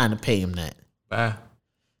be dying to pay him that. Bye.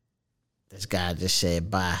 This guy just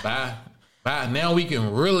said bye. Bye. Bye. Now we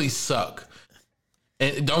can really suck.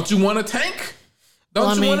 And don't you want to tank?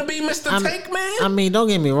 Don't you want to be Mr. Tank Man? I mean, don't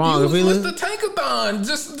get me wrong. If we lose Mr. Tankathon,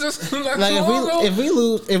 just like if we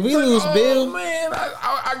lose Bill, man,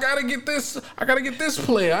 I gotta get this. I gotta get this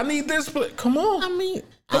player. I need this player. Come on. I mean,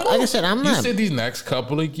 like I said, I'm not. You said these next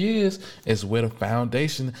couple of years is where the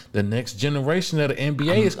foundation, the next generation of the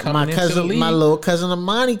NBA is coming into the league. My little cousin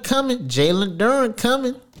Amani coming, Jalen Duren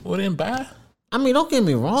coming. Well, then bye. I mean, don't get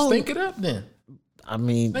me wrong. Stink it up then. I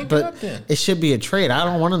mean, but it should be a trade. I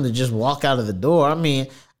don't want him to just walk out of the door. I mean,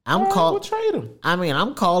 we'll trade him. I mean,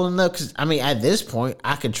 I'm calling up because I mean, at this point,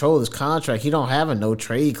 I control his contract. He don't have a no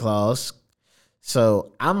trade clause,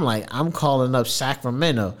 so I'm calling up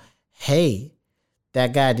Sacramento. Hey,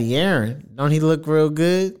 that guy De'Aaron, don't he look real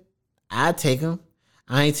good? I take him.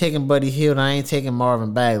 I ain't taking Buddy Hield. I ain't taking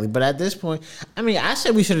Marvin Bagley. But at this point, I mean, I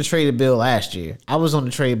said we should have traded Bill last year. I was on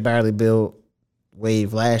the trade Bradley Bill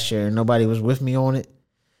wave last year and nobody was with me on it.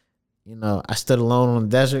 You know, I stood alone on the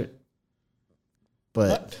desert.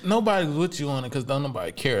 But nobody's with you on it because don't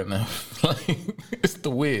nobody care enough. Like, it's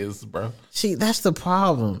the Wiz, bro. See, that's the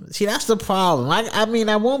problem. I mean,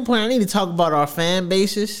 at one point I need to talk about our fan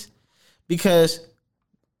bases because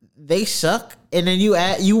they suck. And then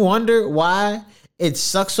you wonder why it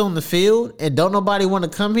sucks on the field and don't nobody want to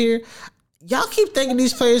come here. Y'all keep thinking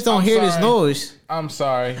these players don't hear this noise. I'm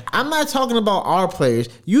sorry. I'm not talking about our players.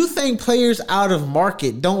 You think players out of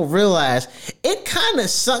market don't realize it kind of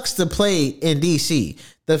sucks to play in DC.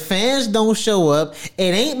 The fans don't show up.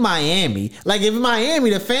 It ain't Miami. Like, if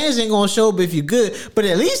Miami, the fans ain't going to show up if you're good. But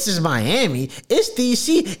at least it's Miami. It's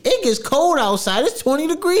DC. It gets cold outside. It's 20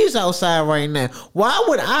 degrees outside right now. Why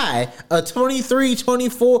would I, a 23,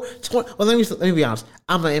 24, 20... Well, let me be honest.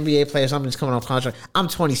 I'm an NBA player, so I'm just coming off contract. I'm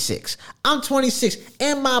 26. I'm 26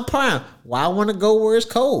 in my prime. Why I want to go where it's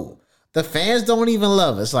cold? The fans don't even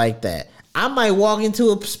love us like that. I might walk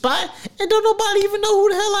into a spot and don't nobody even know who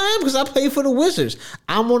the hell I am because I play for the Wizards.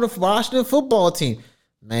 I'm on the Washington football team.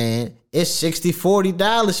 Man, it's $60-40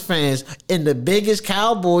 Dallas fans in the biggest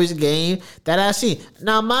Cowboys game that I see.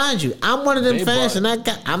 Now, mind you, I'm one of them fans, and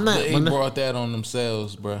I'm not. They brought that on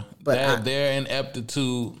themselves, bro. But their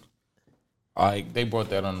ineptitude, like, they brought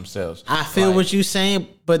that on themselves. I feel what you're saying,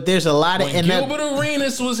 but there's a lot of when Gilbert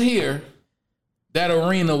Arenas was here, that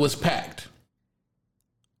arena was packed.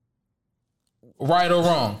 Right or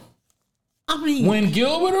wrong? I mean, when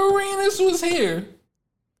Gilbert Arenas was here,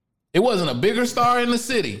 it wasn't a bigger star in the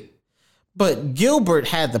city. But Gilbert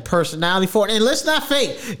had the personality for it. And let's not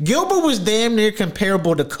fake. Gilbert was damn near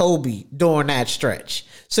comparable to Kobe during that stretch.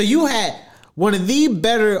 So you had one of the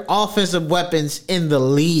better offensive weapons in the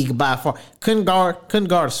league by far. Couldn't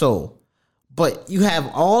guard soul. But you have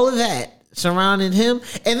all of that surrounding him.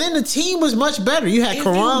 And then the team was much better. You had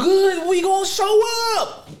Karan. If you good, we gonna show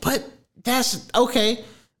up. But that's okay.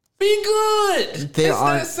 Be good. It's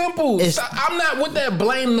that simple. I'm not with that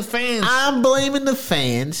blame the fans. I'm blaming the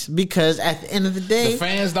fans because at the end of the day, the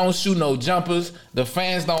fans don't shoot no jumpers. The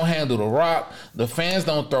fans don't handle the rock. The fans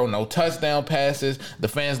don't throw no touchdown passes. The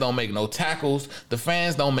fans don't make no tackles. The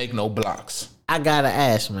fans don't make no blocks. I gotta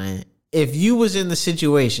ask, man, if you was in the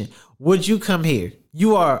situation, would you come here?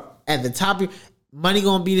 You are at the top of your money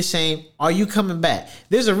gonna be the same. Are you coming back?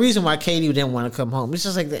 There's a reason why KD didn't want to come home. It's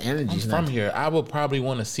just like the energy's from here. I would probably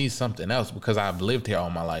want to see something else because I've lived here all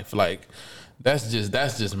my life. Like that's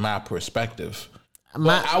just my perspective.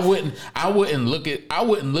 I wouldn't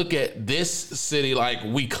look at this city like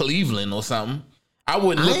we Cleveland or something. I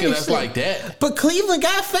wouldn't look at us like that. But Cleveland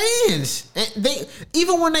got fans. They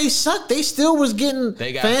even when they sucked, they still was getting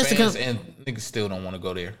fans to come. And niggas still don't want to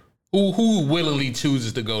go there. Who willingly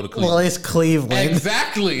chooses to go to Cleveland? Well, it's Cleveland.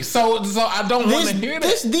 Exactly. So I don't want to hear that.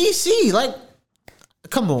 This DC, like,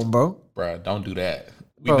 come on, bro. Bro, don't do that.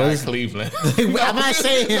 We not Cleveland. I'm not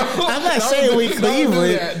saying we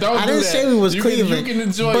Cleveland. I didn't say we was Cleveland. You can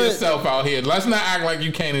enjoy yourself out here. Let's not act like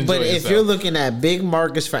you can't enjoy yourself. But if you're looking at big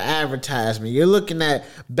markets for advertisement, you're looking at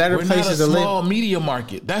better places to live. We're not a small media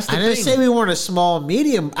market. That's the thing. I didn't say we weren't a small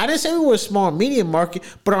medium. I didn't say we were a small media market,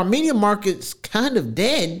 but our media market's kind of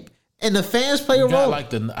dead. And the fans play a role.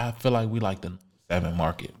 I feel like we like the 7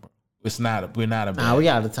 market. We're not a bad. Nah, we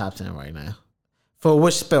out of the top 10 right now. For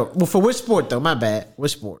which sport? Well, for which sport though? My bad.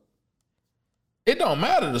 Which sport? It don't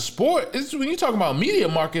matter the sport. It's when you talk about media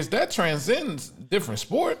markets that transcends different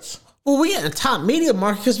sports. Well, we got a top media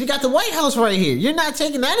market because we got the White House right here. You're not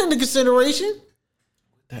taking that into consideration.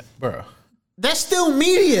 Bro. That's still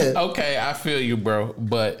media. Okay, I feel you, bro.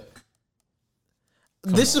 But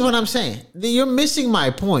this is what I'm saying. You're missing my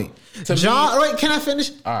point. John, wait, can I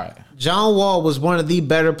finish? All right. John Wall was one of the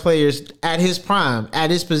better players at his prime, at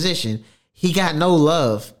his position. He got no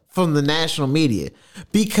love from the national media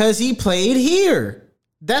because he played here.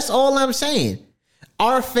 That's all I'm saying.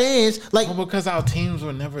 Our fans, like... Well, because our teams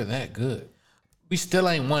were never that good. We still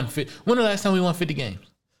ain't won 50. When the last time we won 50 games?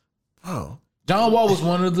 Oh. John Wall was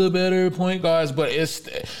one of the better point guards, but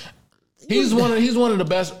he's one of the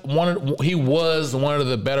best. He was one of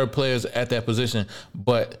the better players at that position,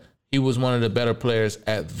 but he was one of the better players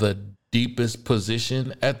at the deepest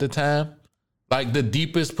position at the time. Like the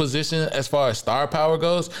deepest position as far as star power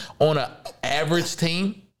goes on an average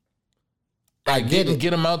team. Like get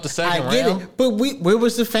him out the second round. I get it, but where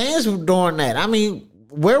was the fans during that? I mean,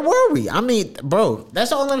 where were we? I mean, bro,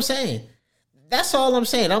 that's all I'm saying. That's all I'm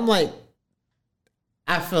saying. I'm like,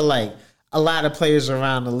 I feel like a lot of players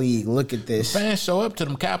around the league look at this. Fans show up to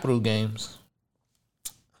them Capital games.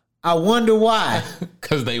 I wonder why.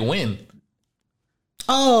 Because they win.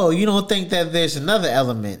 Oh, you don't think that there's another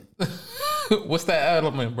element? What's that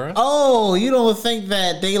element, bro? Oh, you don't think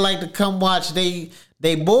that they like to come watch they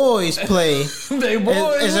boys play? They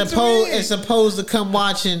boys as opposed to come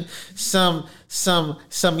watching some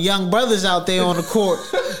young brothers out there on the court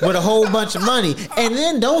with a whole bunch of money. And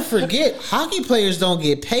then don't forget, hockey players don't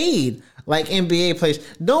get paid like NBA players.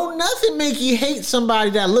 Don't nothing make you hate somebody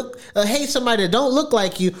that don't look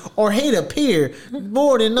like you or hate a peer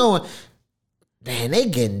more than knowing, man, they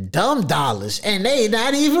getting dumb dollars and they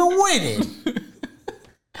not even winning.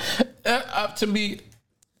 To me,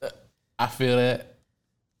 I feel that.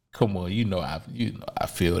 Come on, I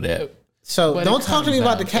feel that. So but don't talk to me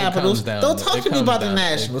about the Capitals. Don't talk to me about the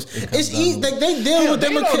Nationals. It's easy. Like they deal with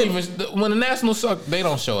them. When the Nationals suck, they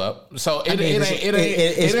don't show up. So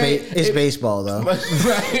it's baseball though.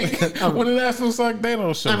 When the Nationals suck, they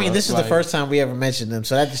don't show up. I mean, this is the first time we ever mentioned them,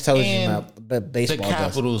 so that just tells you about baseball. The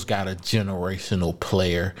Capitals got a generational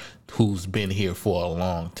player who's been here for a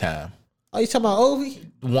long time. Oh, you talking about Ovi?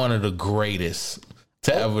 One of the greatest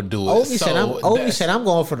to ever do it. Ovi said, "I'm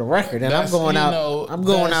going for the record, and I'm going out. I'm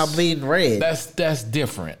going out bleeding red." That's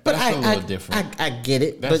different. But that's a little different. I get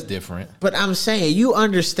it. That's different. But I'm saying you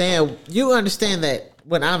understand that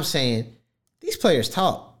when I'm saying these players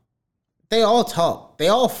talk, they all talk. They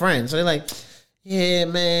all friends. So they're like, yeah,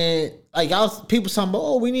 man. Like people talking about,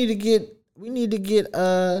 oh, we need to get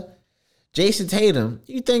Jason Tatum.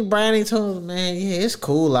 You think Brian ain't told him, man? Yeah, it's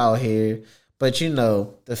cool out here, but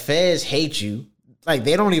the feds hate you. Like,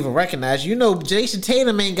 they don't even recognize you. Jason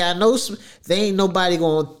Tatum ain't got they ain't nobody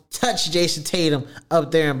gonna touch Jason Tatum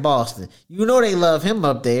up there in Boston. They love him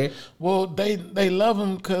up there. Well, they love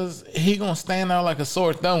him because he gonna stand out like a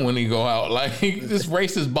sore thumb when he go out. Like, this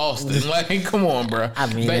racist Boston. Like, come on, bro.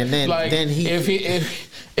 I mean, then he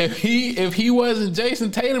if he wasn't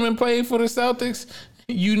Jason Tatum and played for the Celtics,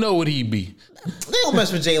 what he'd be. They don't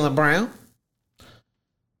mess with Jaylen Brown.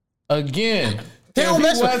 Again.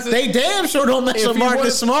 They damn sure don't mess with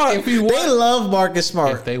Marcus Smart. They love Marcus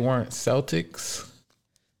Smart. If they weren't Celtics,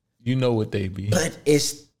 what they'd be. But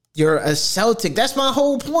you're a Celtic. That's my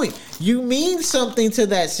whole point. You mean something to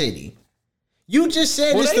that city. You just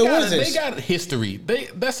said it's the Wizards. They got history.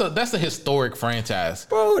 That's a historic franchise.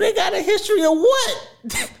 Bro, they got a history of what?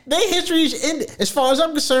 Their history is ended. As far as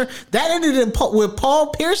I'm concerned, that ended when Paul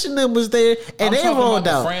Pierce and them was there and they rolled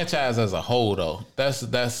out. The franchise as a whole, though.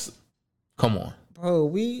 That's come on. Bro,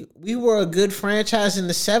 we were a good franchise in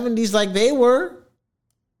the 70s like they were.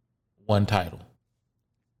 One title.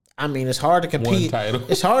 I mean, it's hard to compete. One title.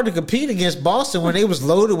 It's hard to compete against Boston when they was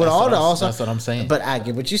loaded with all the awesome. That's what I'm saying. But I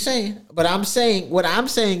get what you're saying. But what I'm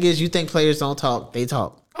saying is you think players don't talk. They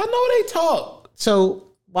talk. I know they talk. So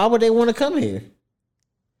why would they want to come here?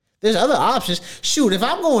 There's other options. Shoot, if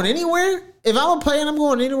I'm going anywhere, if I'm a player and I'm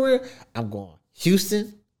going anywhere, I'm going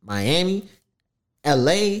Houston, Miami,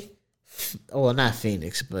 LA. Well, not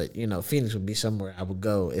Phoenix, but Phoenix would be somewhere I would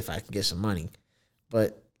go if I could get some money.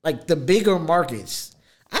 But like the bigger markets,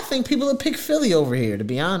 I think people would pick Philly over here, to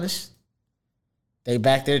be honest. They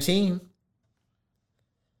back their team.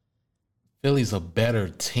 Philly's a better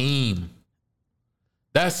team.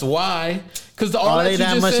 That's why. Because all that you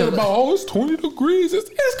just said about, it's 20 degrees. It's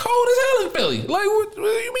cold as hell in Philly. Like, what do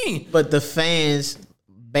you mean? But the fans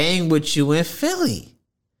bang with you in Philly.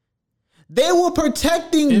 They were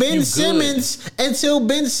protecting If Ben you Simmons until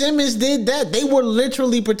Ben Simmons did that. They were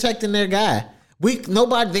literally protecting their guy.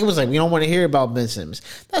 They was like, we don't want to hear about Ben Simmons.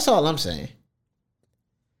 That's all I'm saying.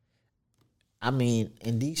 I mean,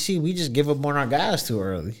 in DC, we just give up on our guys too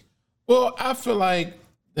early. Well, I feel like,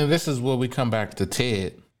 and this is where we come back to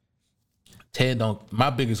Ted. My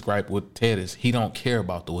biggest gripe with Ted is he don't care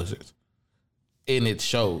about the Wizards. And it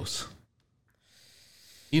shows.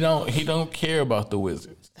 He don't care about the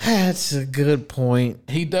Wizards. That's a good point.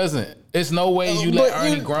 He doesn't. It's no way you let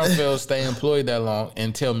Ernie Grunfeld stay employed that long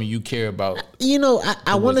and tell me you care about.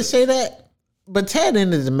 I want to say that, but Ted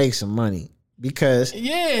ended to make some money because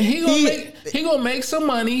he gonna make some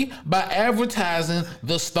money by advertising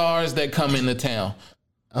the stars that come into town.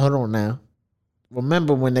 Hold on now.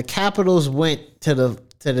 Remember when the Capitals went to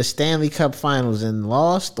the Stanley Cup Finals and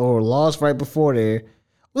lost right before there?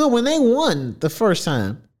 Well, when they won the first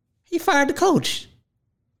time, he fired the coach.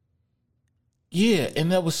 Yeah,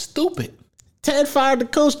 and that was stupid. Ted fired the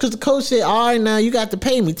coach because the coach said, all right, now you got to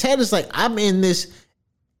pay me. Ted is like, I'm in this.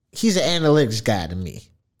 He's an analytics guy to me.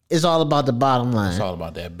 It's all about the bottom line. It's all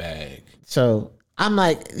about that bag. So I'm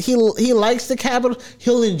like, he likes the Capitals.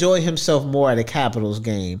 He'll enjoy himself more at a Capitals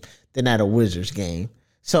game than at a Wizards game.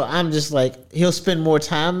 So I'm just like, he'll spend more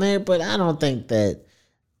time there, but I don't think that.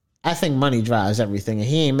 I think money drives everything, and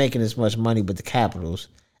he ain't making as much money with the Capitals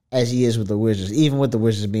as he is with the Wizards, even with the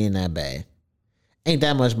Wizards being that bad. Ain't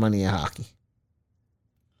that much money in hockey.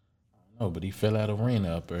 No, but he fill that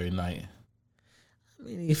arena up every night. I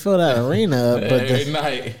mean, he filled that arena up, but every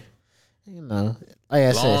night. Like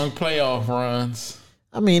I said, Long playoff runs.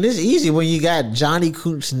 I mean, it's easy when you got Johnny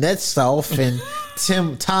Kuznetsov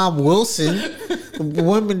and Tom Wilson. The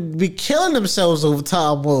women be killing themselves over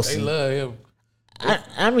Tom Wilson. They love him.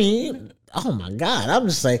 I mean, oh my God! I'm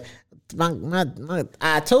just like,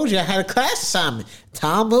 I told you I had a class assignment.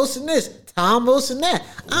 Tom Wilson this, Tom Wilson that.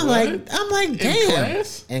 I'm like, damn.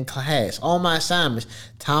 In class, all my assignments.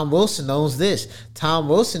 Tom Wilson knows this. Tom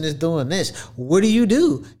Wilson is doing this. What do you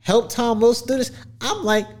do? Help Tom Wilson do this. I'm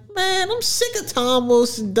like, man, I'm sick of Tom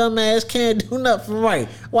Wilson, dumbass, can't do nothing right.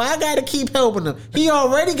 Well, I got to keep helping him. He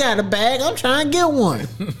already got a bag. I'm trying to get one.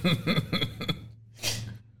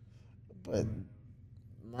 But.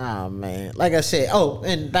 Oh, man. Like I said,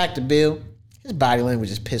 and back to Bill. His body language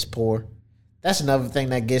is piss poor. That's another thing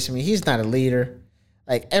that gets me. He's not a leader.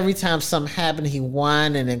 Like, every time something happened, he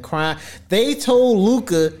whining and crying. They told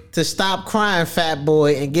Luka to stop crying, fat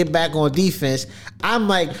boy, and get back on defense. I'm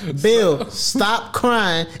like, Bill, stop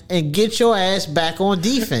crying and get your ass back on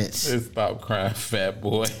defense. Stop crying, fat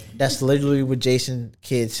boy. That's literally what Jason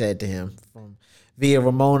Kidd said to him via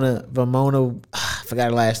Ramona, I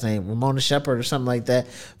forgot her last name, Ramona Shepherd or something like that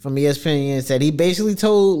from ESPN, said he basically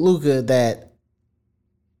told Luka that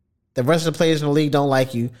the rest of the players in the league don't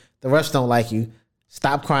like you. The refs don't like you.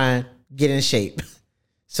 Stop crying. Get in shape.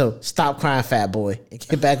 So stop crying, fat boy, and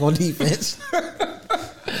get back on defense.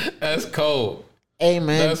 That's cold. Hey,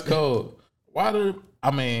 man. That's cold. Why they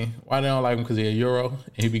don't like him? Because he's a Euro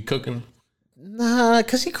and he be cooking? Nah,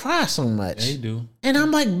 because he cries so much. Yeah, he do. And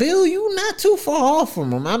I'm like, Bill, you not too far off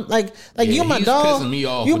from him. I'm like you my dog. Me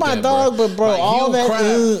off you my dog, bro. But bro, like, all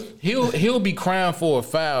that he'll be crying for a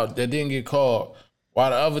foul that didn't get called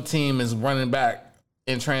while the other team is running back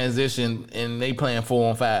in transition and they playing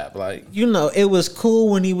 4-on-5. Like, it was cool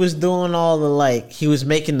when he was doing all the he was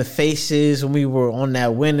making the faces when we were on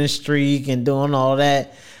that winning streak and doing all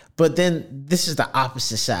that. But then this is the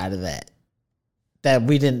opposite side of that. That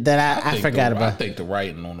we didn't. That I forgot about. I think the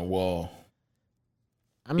writing on the wall.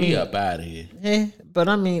 I mean, he up out of here. Yeah, but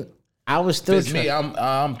I mean, I was still. It's me.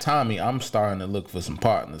 I'm Tommy. I'm starting to look for some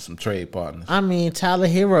partners, some trade partners. I mean, Tyler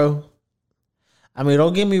Hero. I mean,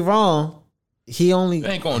 don't get me wrong. He only it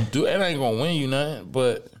ain't gonna win you nothing,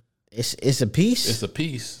 but it's a piece. It's a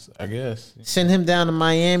piece, I guess. Send him down to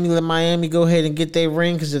Miami. Let Miami go ahead and get their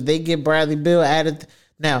ring, because if they get Bradley Beal added,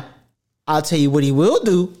 now I'll tell you what he will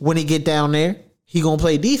do when he get down there. He gonna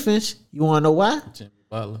play defense. You wanna know why?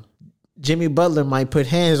 Jimmy Butler might put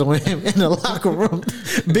hands on him in the locker room.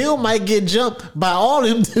 Bill might get jumped by all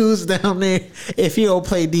them dudes down there if he don't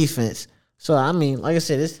play defense. So I mean, like I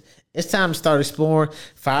said, it's time to start exploring.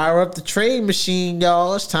 Fire up the trade machine,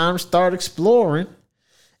 y'all. It's time to start exploring.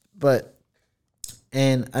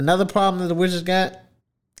 And another problem that the Wizards got,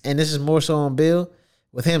 and this is more so on Bill,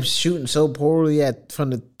 with him shooting so poorly from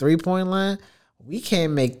the 3-point line. We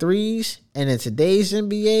can't make threes, and in today's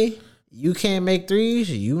NBA, you can't make threes,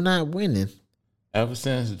 you not winning. Ever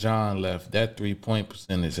since John left, that 3-point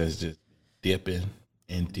percentage has just dipping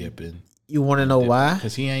and dipping. You want to know why?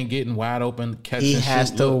 Because he ain't getting wide open catching. He has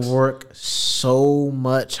to work so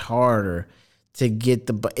much harder to get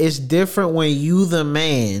the. It's different when you the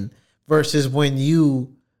man versus when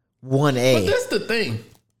you 1A. But that's the thing.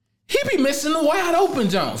 He be missing the wide open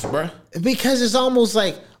jumps, bro. Because it's almost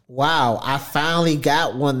like, wow, I finally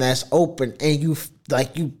got one that's open, and you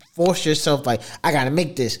force yourself like, I gotta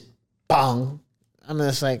make this bong. I'm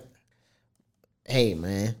just like, hey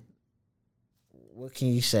man, what can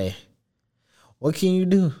you say? What can you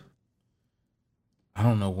do? I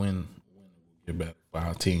don't know when we'll get back for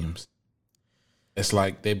our teams. It's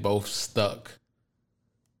like they both stuck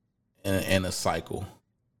in a cycle.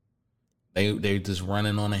 They just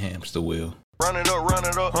running on a hamster wheel. Run it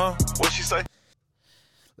up, huh? What she say?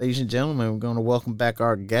 Ladies and gentlemen, we're going to welcome back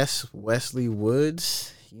our guest, Wesley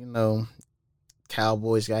Woods. You know,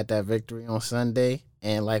 Cowboys got that victory on Sunday.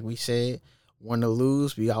 And like we said, win or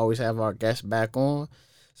lose, we always have our guests back on.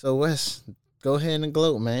 So, Wes, go ahead and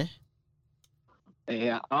gloat, man.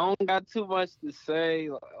 Yeah, I don't got too much to say.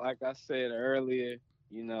 Like I said earlier,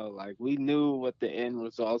 you know, like we knew what the end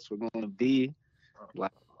results were going to be.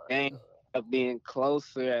 Like, the game up being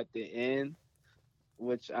closer at the end,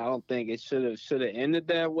 which I don't think it should have ended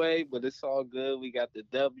that way, but it's all good. We got the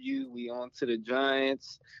W. We on to the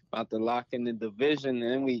Giants, about to lock in the division,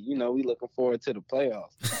 and we looking forward to the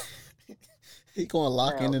playoffs. He gonna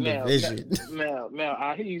lock in the division. Now,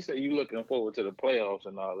 I hear you say you looking forward to the playoffs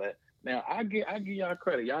and all that. Now, I give y'all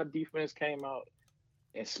credit. Y'all defense came out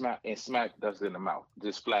and smacked us in the mouth,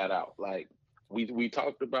 just flat out. Like we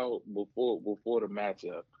talked about before the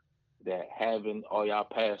matchup, that having all y'all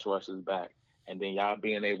pass rushers back, and then y'all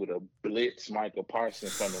being able to blitz Micah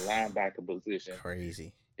Parsons from the linebacker position.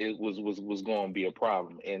 Crazy. It was going to be a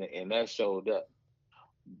problem, and that showed up.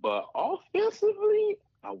 But offensively,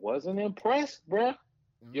 I wasn't impressed, bruh.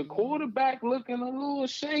 Your quarterback looking a little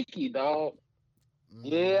shaky, dog.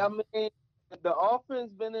 Yeah, I mean, the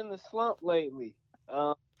offense been in the slump lately.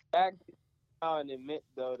 Back now and admit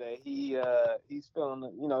though that he's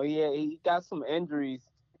feeling, he got some injuries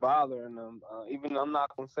bothering him. Even though I'm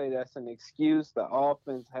not gonna say that's an excuse. The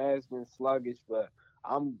offense has been sluggish, but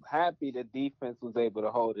I'm happy the defense was able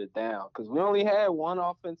to hold it down because we only had one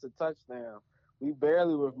offensive touchdown. We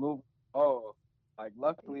barely were moving the ball. Like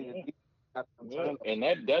luckily the defense got some turnovers. And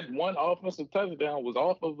that one offensive touchdown was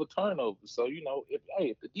off of a turnover. So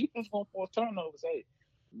if the defense gonna force turnovers,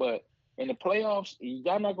 but in the playoffs,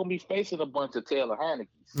 y'all not gonna be facing a bunch of Taylor Heineke's.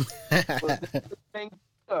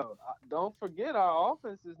 Don't forget our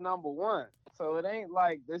offense is number one. So it ain't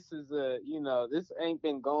like this is this ain't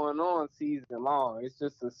been going on season long. It's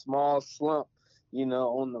just a small slump,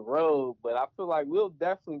 on the road. But I feel like we'll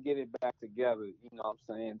definitely get it back together, what I'm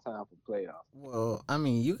saying, time for playoffs. Well, I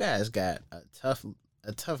mean, you guys got a tough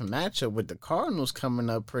matchup with the Cardinals coming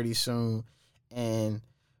up pretty soon. And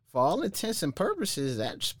for all intents and purposes,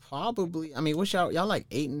 that's probably, I mean, what's y'all like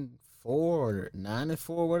 8-4 or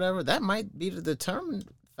 9-4, whatever? That might be the determinant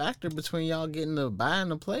factor between y'all getting the bye in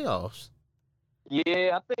the playoffs.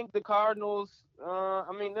 Yeah, I think the Cardinals,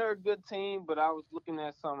 they're a good team, but I was looking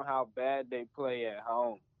at how bad they play at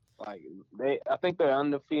home. Like I think they're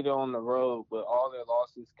undefeated on the road, but all their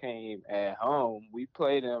losses came at home. We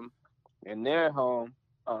played them in their home.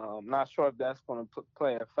 Not sure if that's going to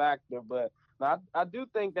play a factor, but I do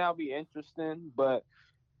think that'll be interesting. But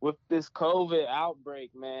with this COVID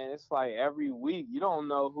outbreak, man, it's like every week you don't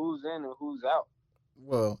know who's in and who's out.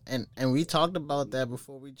 Well, and we talked about that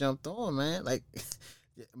before we jumped on, man. Like,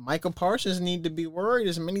 Micah Parsons need to be worried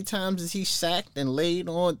as many times as he's sacked and laid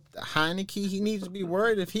on Heineke. He needs to be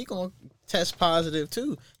worried if he gonna test positive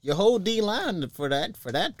too. Your whole D-line for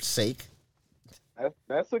that sake.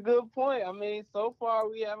 That's a good point. I mean, so far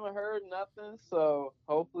we haven't heard nothing, so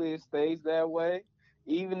hopefully it stays that way.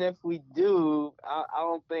 Even if we do, I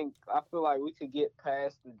feel like we could get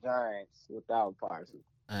past the Giants without Parsons.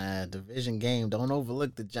 Division game. Don't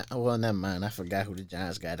overlook the Giants. Well, never mind. I forgot who the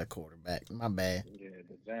Giants got at quarterback. My bad. Yeah,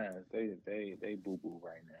 the Giants, they boo boo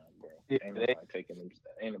right now, bro. Yeah, ain't nobody taking them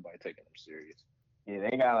serious. Yeah,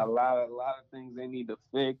 they got a lot of things they need to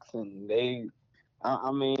fix, and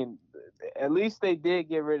at least they did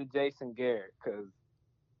get rid of Jason Garrett because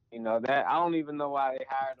that I don't even know why they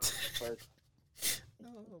hired him first.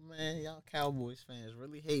 Oh man, y'all Cowboys fans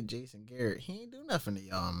really hate Jason Garrett. He ain't do nothing to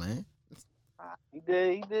y'all, man. He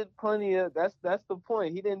did plenty of. That's the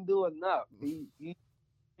point. He didn't do enough. He's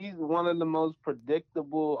one of the most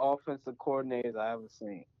predictable offensive coordinators I ever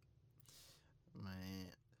seen.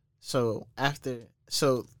 Man, so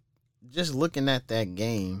just looking at that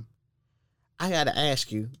game, I gotta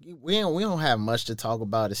ask you. We don't have much to talk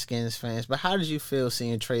about as Skins fans, but how did you feel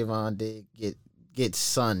seeing Trayvon Diggs get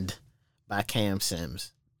sunned by Cam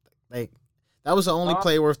Sims? Like that was the only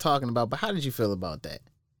play worth talking about. But how did you feel about that?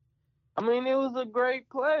 I mean, it was a great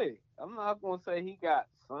play. I'm not gonna say he got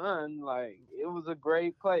sun. Like it was a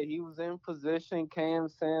great play. He was in position. Cam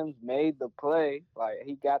Sims made the play. Like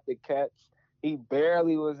he got the catch. He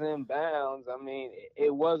barely was in bounds. I mean,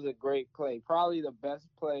 it was a great play. Probably the best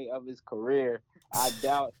play of his career. I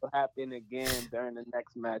doubt it'll happen again during the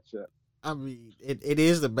next matchup. I mean, it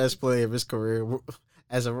is the best play of his career.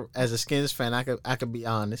 As a Skins fan, I could be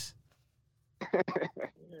honest.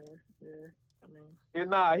 Yeah,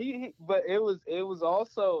 nah, but it was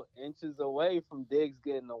also inches away from Diggs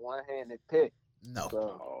getting a one-handed pick. No.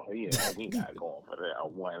 So, Oh yeah, he not going for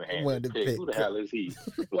that one-handed One-handed pick. pick. Who the hell is he?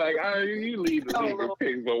 Like, you lead the league in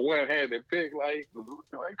picks, but one-handed pick, like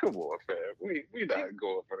come on, fam. We not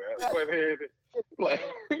going for that one-handed. Like,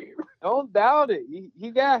 don't doubt it. He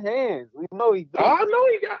got hands. We know he. I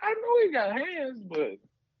know he got hands, but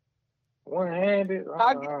one-handed.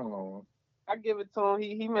 I don't know. I give it to him.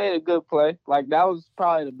 He made a good play. Like that was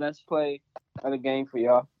probably the best play of the game for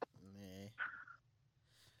y'all.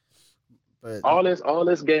 But all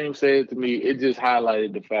this game said to me, it just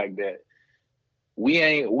highlighted the fact that we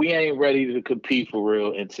ain't ready to compete for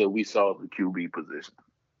real until we solve the QB position.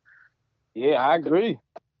 Yeah, I agree.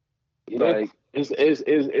 Yeah. Like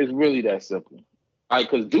it's really that simple. Like,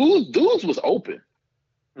 cause dudes was open.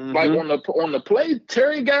 Mm-hmm. Like on the play,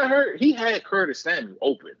 Terry got hurt. He had Curtis Samuel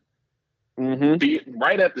open. Mm-hmm.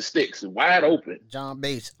 Right at the sticks, wide open. John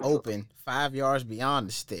Bates open 5 yards beyond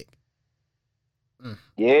the stick.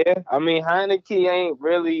 Yeah, I mean Heineke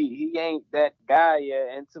ain't that guy yet.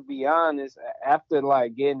 And to be honest, after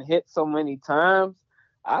like getting hit so many times,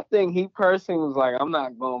 I think he personally was like, I'm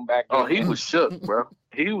not going back. Oh, he was shook, bro.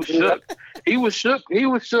 He was shook. He was shook. He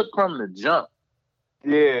was shook from the jump.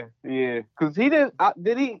 Yeah. Because he didn't. I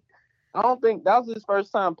don't think that was his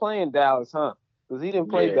first time playing Dallas, huh? Because he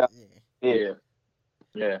didn't play Dallas.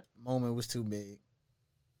 Yeah. Moment was too big.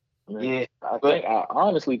 Yeah. I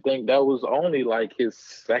honestly think that was only like his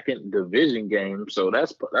second division game, so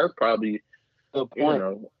that's probably good point.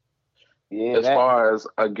 As far as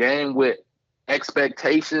a game with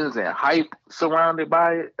expectations and hype surrounded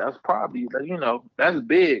by it, that's probably that's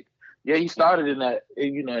big. Yeah, he started in that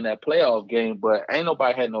in that playoff game, but ain't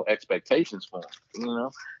nobody had no expectations for him.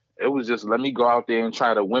 It was just let me go out there and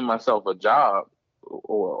try to win myself a job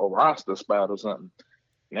or a roster spot or something.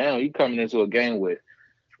 Now he coming into a game with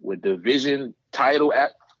division title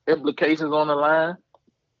implications on the line.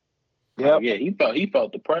 Yeah, he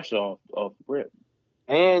felt the pressure off Rip.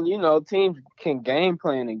 And teams can game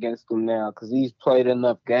plan against him now because he's played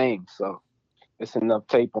enough games, so it's enough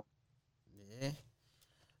tape. Yeah.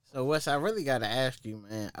 So Wes, I really got to ask you,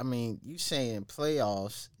 man. I mean, you saying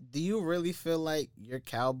playoffs? Do you really feel like your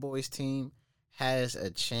Cowboys team has a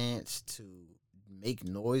chance to make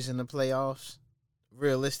noise in the playoffs?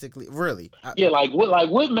 Realistically, really? Yeah,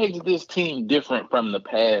 what makes this team different from the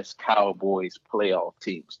past Cowboys playoff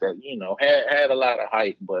teams that had a lot of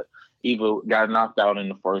hype, but either got knocked out in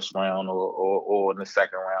the first round or in the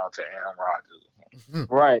second round to Aaron Rodgers?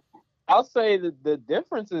 Right. I'll say that the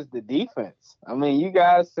difference is the defense. I mean, you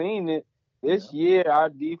guys seen it this year. Our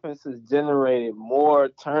defense has generated more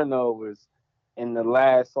turnovers in the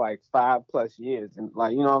last 5+ years. And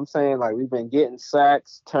what I'm saying? We've been getting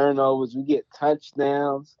sacks, turnovers, we get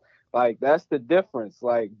touchdowns. That's the difference.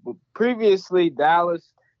 Previously Dallas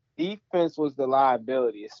defense was the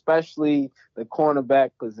liability, especially the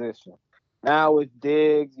cornerback position. Now with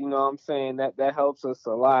Diggs, I'm saying that helps us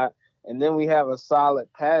a lot. And then we have a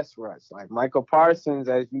solid pass rush. Michael Parsons,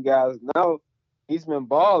 as you guys know, he's been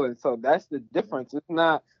balling. So that's the difference. It's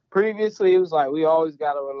not previously it was we always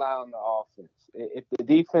got to rely on the offense. If the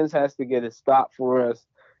defense has to get a stop for us,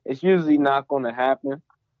 it's usually not going to happen.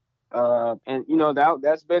 And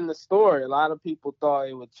that's been the story. A lot of people thought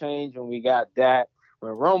it would change when we got Dak.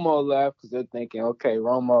 When Romo left, because they're thinking, okay,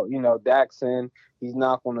 Romo, Dak's in, he's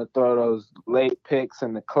not going to throw those late picks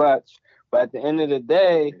in the clutch. But at the end of the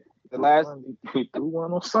day, he threw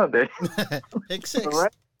one on Sunday. Pick six.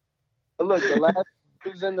 Look, the last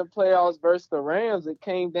was in the playoffs versus the Rams. It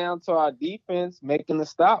came down to our defense making the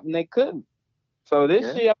stop, and they couldn't. So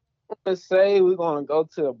this year, I'm going to say we're going to go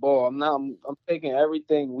to the ball. I'm taking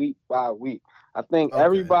everything week by week. I think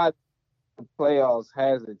everybody in the playoffs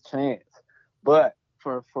has a chance. But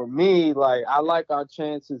for me, I like our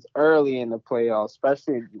chances early in the playoffs,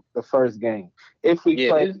 especially the first game. If we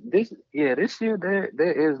play this year,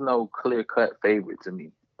 there is no clear-cut favorite to me.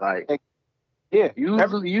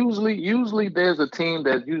 Usually there's a team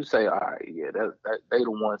that you say, all right, that they the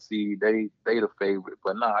one seed, they the favorite.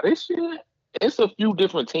 But this year, it's a few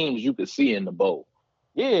different teams you could see in the bowl.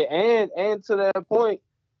 Yeah, and to that point,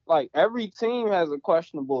 like every team has a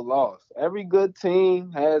questionable loss. Every good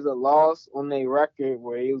team has a loss on their record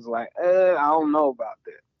where it was like, I don't know about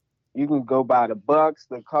that. You can go by the Bucks,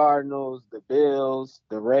 the Cardinals, the Bills,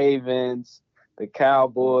 the Ravens, the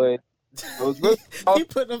Cowboys. Those really you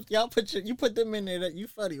put them, you put them in there. That you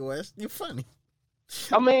funny, Wes. You funny.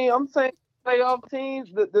 I mean, I'm saying playoff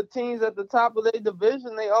teams, the teams at the top of their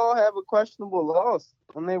division, they all have a questionable loss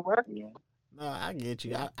on their record. No, I get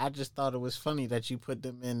you. I just thought it was funny that you put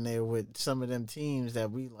them in there with some of them teams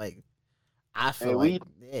that we like. I feel like,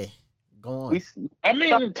 go on. I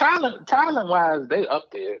mean, talent wise, they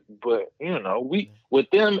up there, but we with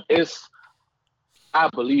them, it's I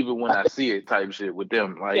believe it when I see it type shit with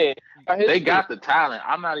them. Like they got the talent.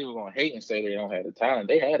 I'm not even gonna hate and say they don't have the talent.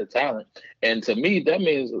 They had the talent, and to me, that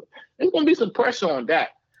means there's gonna be some pressure on Dak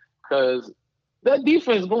because that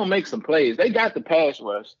defense is gonna make some plays. They got the pass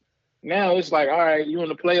rush. Now it's like, all right, you in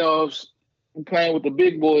the playoffs, you playing with the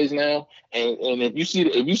big boys now, and if you see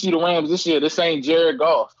the Rams this year, this ain't Jared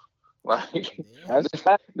Goff. Like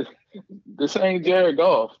this ain't Jared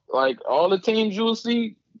Goff. Like all the teams you'll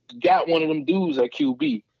see got one of them dudes at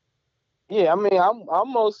QB. Yeah, I mean,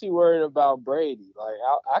 I'm mostly worried about Brady. Like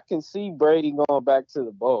I can see Brady going back to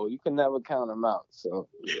the bowl. You can never count him out. So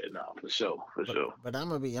yeah, no, for sure. But I'm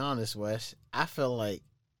gonna be honest, Wes. I feel like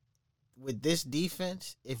with this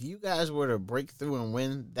defense, if you guys were to break through and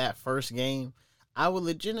win that first game, I would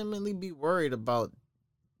legitimately be worried about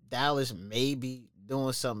Dallas maybe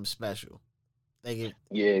doing something special.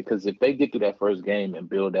 Because if they get through that first game and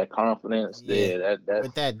build that confidence, that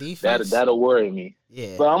with that defense, that'll worry me.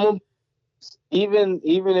 Yeah, but even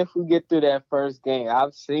if we get through that first game,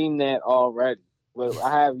 I've seen that already. But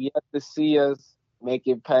I have yet to see us make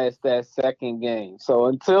it past that second game. So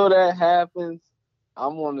until that happens,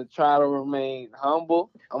 I'm gonna try to remain humble.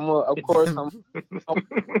 Of course,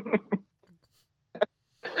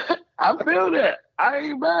 I feel that. I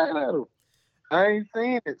ain't mad at him. I ain't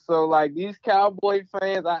seen it. So like these Cowboy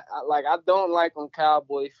fans, I don't like when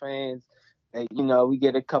Cowboy fans, we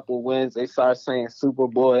get a couple wins, they start saying Super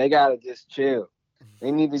Bowl. They gotta just chill. They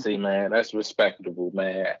need to see, man. That's respectable,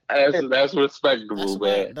 man. That's respectable,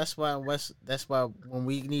 man. That's why when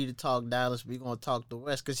we need to talk Dallas, we gonna talk the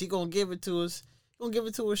West because he gonna give it to us. Gonna give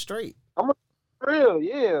it to us straight. I'm real,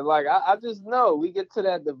 yeah. Like I just know we get to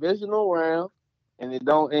that divisional round and it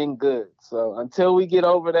don't end good. So until we get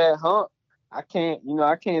over that hump, I can't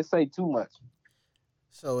say too much.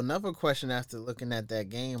 So another question after looking at that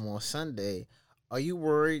game on Sunday, are you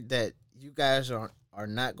worried that you guys are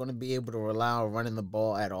not going to be able to rely on running the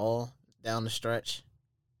ball at all down the stretch?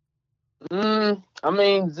 I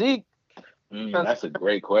mean, Zeke. That's a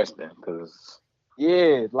great question because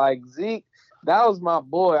like Zeke, that was my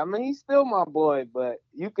boy. I mean, he's still my boy, but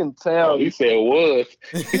you can tell. Oh, he said was.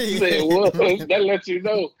 He said was. That lets you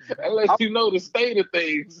know. That lets you know the state of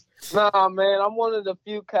things. Nah, man, I'm one of the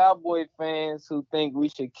few Cowboy fans who think we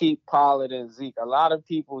should keep Pollard and Zeke. A lot of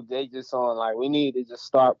people, they just on like, we need to just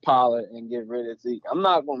start Pollard and get rid of Zeke. I'm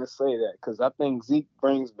not going to say that because I think Zeke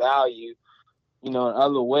brings value, in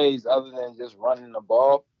other ways other than just running the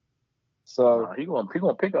ball. So he gonna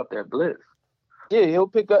pick up that blitz. Yeah, he'll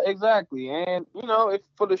pick up exactly, and if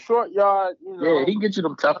for the short yard, yeah, he can get you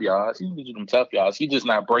them tough yards. He's just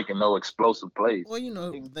not breaking no explosive plays. Well,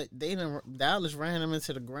 Dallas ran him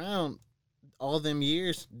into the ground all them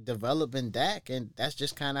years developing Dak, and that's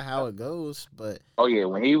just kind of how it goes. But oh yeah,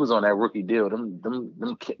 when he was on that rookie deal, them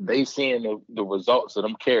they seeing the results of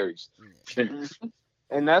them carries.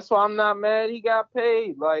 And that's why I'm not mad. He got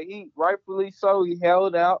paid, like he rightfully so. He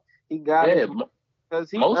held out. He got it.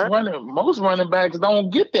 Most running backs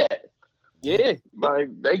don't get that. Yeah, like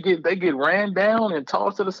they get ran down and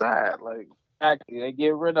tossed to the side. Like exactly, they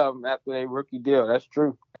get rid of them after their rookie deal. That's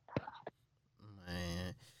true.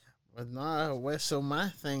 Man, but nah, Wes. So my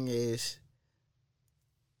thing is,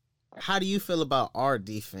 how do you feel about our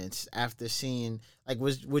defense after seeing? Like,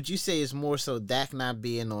 would you say it's more so Dak not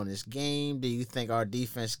being on his game? Do you think our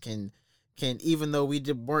defense can even though we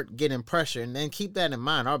weren't getting pressure, and then keep that in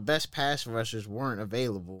mind, our best pass rushers weren't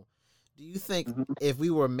available. Do you think if we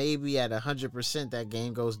were maybe at 100%, that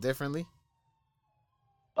game goes differently?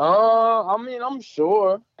 I mean, I'm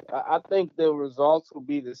sure. I think the results will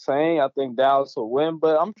be the same. I think Dallas will win,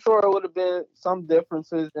 but I'm sure it would have been some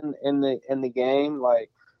differences in the game. Like,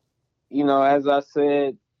 as I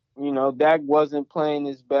said, Dak wasn't playing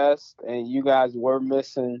his best, and you guys were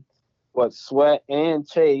missing Sweat and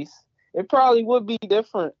Chase. It probably would be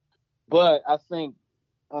different, but I think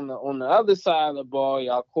on the other side of the ball,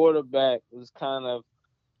 y'all quarterback was kind of,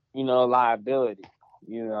 liability.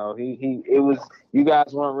 You know, it was you guys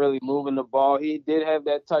weren't really moving the ball. He did have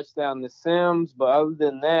that touchdown to Sims, but other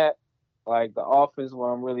than that, like the offense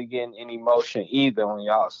weren't really getting any motion either on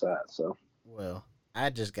y'all side. So Well, I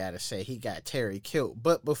just gotta say he got Terry killed.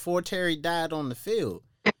 But before Terry died on the field,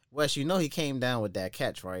 Wes, you know he came down with that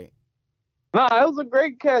catch, right? nah, it was a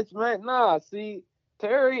great catch, man. Nah, see,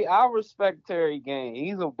 Terry, I respect Terry game.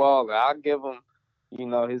 He's a baller. I'll give him,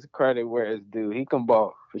 his credit where it's due. He can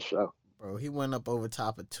ball for sure. Bro, he went up over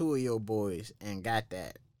top of two of your boys and got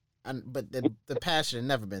that. But the pass should have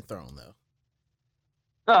never been thrown though.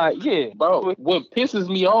 Nah, yeah, Bro, what pisses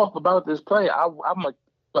me off about this play, I'm going to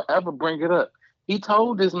forever bring it up. He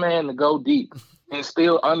told this man to go deep and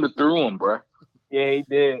still underthrew him, bro. Yeah, he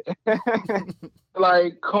did.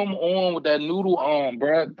 Like, come on with that noodle arm,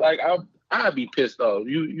 bro. Like, I'd be pissed off.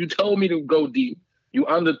 You told me to go deep. You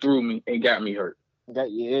underthrew me and got me hurt.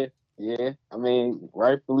 Yeah. I mean,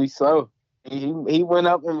 rightfully so. He went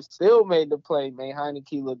up and still made the play, made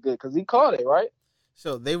Heineke look good because he caught it, right?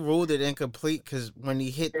 So they ruled it incomplete because when he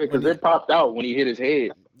hit, Because it popped out when he hit his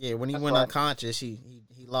head. Yeah, when he That's went right. unconscious, he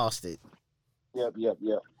lost it. Yep.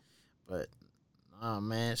 But oh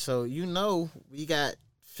man, so we got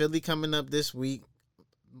Philly coming up this week.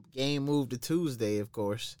 Game moved to Tuesday, of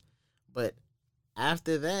course. But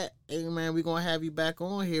after that, hey man, we're gonna have you back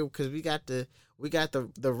on here because we got the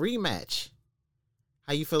rematch.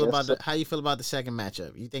 How you feel about the second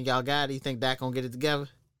matchup? You think y'all got it? You think Dak gonna get it together?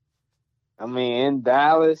 I mean, in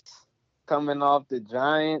Dallas, coming off the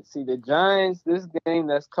Giants. See, the Giants, this game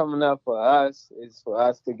that's coming up for us is for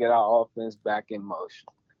us to get our offense back in motion.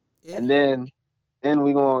 Yeah. And then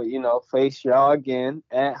we're going to, face y'all again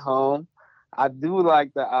at home. I do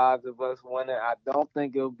like the odds of us winning. I don't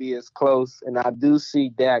think it'll be as close, and I do see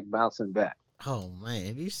Dak bouncing back. Oh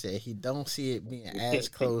man, you said he don't see it being as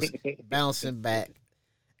close, bouncing back,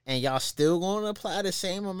 and y'all still going to apply the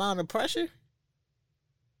same amount of pressure?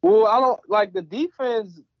 Well, I don't like the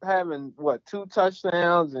defense having 2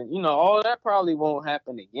 touchdowns, and all that probably won't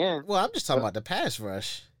happen again. Well, I'm just talking about the pass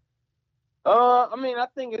rush. I mean, I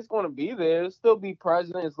think it's going to be there. It'll still be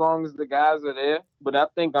present as long as the guys are there. But I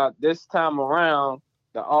think this time around,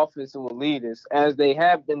 the offense will lead us, as they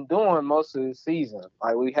have been doing most of the season.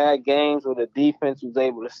 Like, we had games where the defense was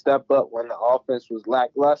able to step up when the offense was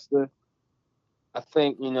lackluster. I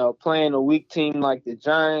think, playing a weak team like the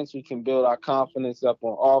Giants, we can build our confidence up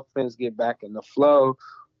on offense, get back in the flow.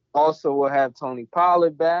 Also, we'll have Tony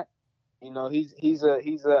Pollard back. He's a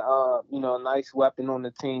nice weapon on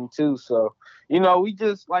the team too. So, we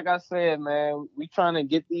just, like I said, man, we trying to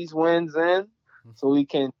get these wins in so we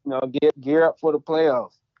can, gear up for the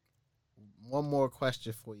playoffs. One more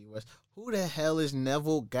question for you, Wes. Who the hell is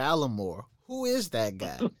Neville Gallimore? Who is that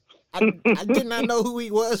guy? I did not know who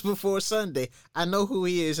he was before Sunday. I know who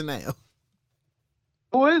he is now.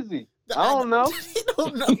 Who is he? I don't know. You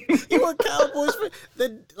don't know. You a Cowboys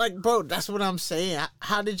fan? Bro, that's what I'm saying.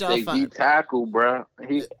 How did y'all He find? tackle, bro.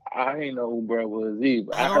 I ain't know who bro was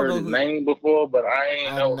either. I don't heard know his who- name before, but I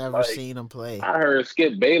ain't know. I've never seen him play. I heard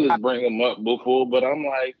Skip Bayless bring him up before, but I'm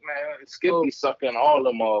like, man, Skip be sucking all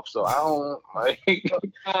them off, so I don't like.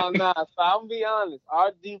 Nah. So I'm be honest.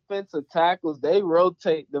 Our defensive tackles, they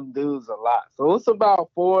rotate them dudes a lot. So it's about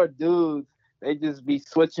 4 dudes. They just be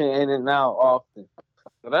switching in and out often.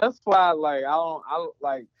 So that's why, I don't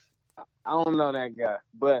know that guy.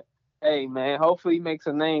 But hey, man, hopefully he makes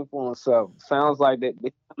a name for himself. Sounds like that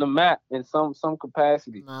they on the map in some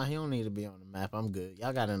capacity. Nah, he don't need to be on the map. I'm good.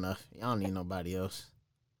 Y'all got enough. Y'all don't need nobody else.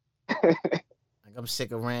 I'm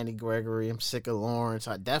sick of Randy Gregory. I'm sick of Lawrence.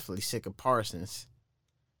 I'm definitely sick of Parsons.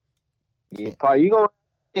 Yeah, Paul, you gonna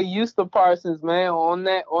get used to Parsons, man. On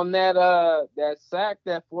that sack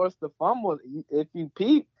that forced the fumble. If you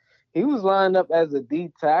peep, he was lined up as a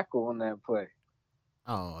D tackle on that play.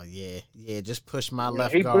 Oh yeah. Just push my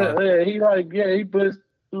left He guard. he pushed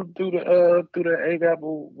through the A gap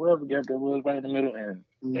or whatever gap that was right in the middle, and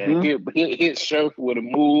hit Scherf with a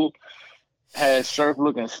move. Had Scherf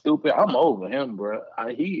looking stupid. I'm over him, bro.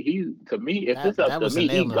 He to me, if it's up to me,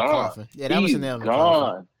 he gone. Yeah, that was a nail in the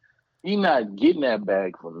coffin. Gone. He not getting that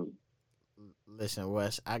bag from me. Listen,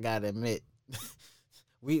 Wes, I gotta admit,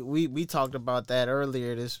 we talked about that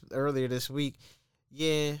earlier this week.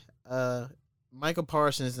 Yeah, Michael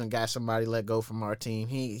Parsons done got somebody let go from our team.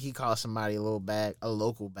 He cost somebody a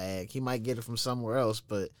local bag. He might get it from somewhere else,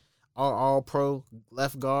 but our all pro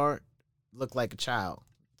left guard looked like a child.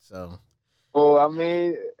 So, well, I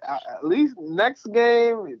mean, at least next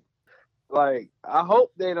game, I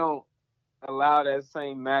hope they don't allow that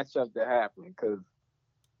same matchup to happen,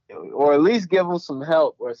 or at least give them some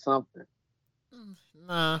help or something.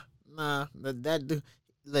 Nah. That dude.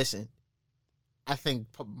 Listen, I think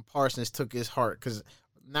Parsons took his heart because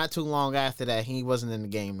not too long after that, he wasn't in the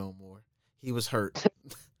game no more. He was hurt.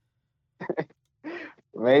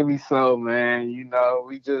 Maybe so, man. You know,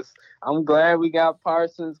 I'm glad we got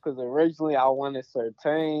Parsons because originally I wanted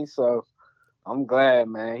Surtain, so I'm glad,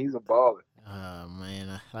 man. He's a baller.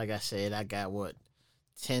 Man, like I said, I got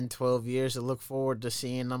 10, 12 years to look forward to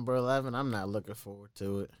seeing number 11. I'm not looking forward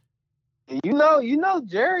to it. You know,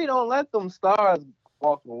 Jerry don't let them stars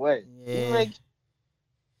walk away. Yeah. He makes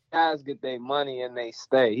guys get their money and they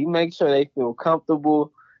stay. He makes sure they feel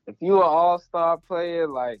comfortable. If you're an all-star player,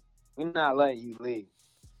 like, we're not letting you leave.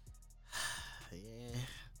 Yeah.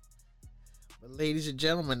 But ladies and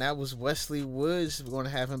gentlemen, that was Wesley Woods. We're going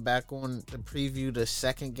to have him back on to preview the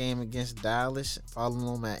second game against Dallas.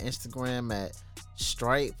 Follow him at Instagram at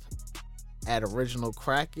Stripe, at Original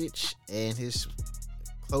Crackage, and his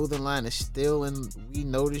clothing line is still in We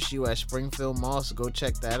Notice You at Springfield Mall, so go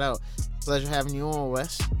check that out. Pleasure having you on,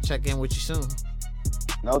 Wes. Check in with you soon.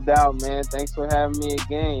 No doubt, man. Thanks for having me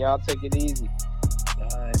again. Y'all take it easy.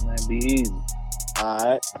 All right, man. Be easy. All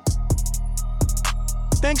right.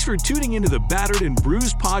 Thanks for tuning into the Battered and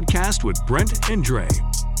Bruised podcast with Brent and Dre.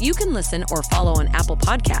 You can listen or follow on Apple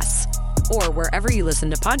Podcasts or wherever you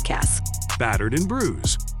listen to podcasts. Battered and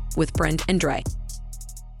Bruised with Brent and Dre.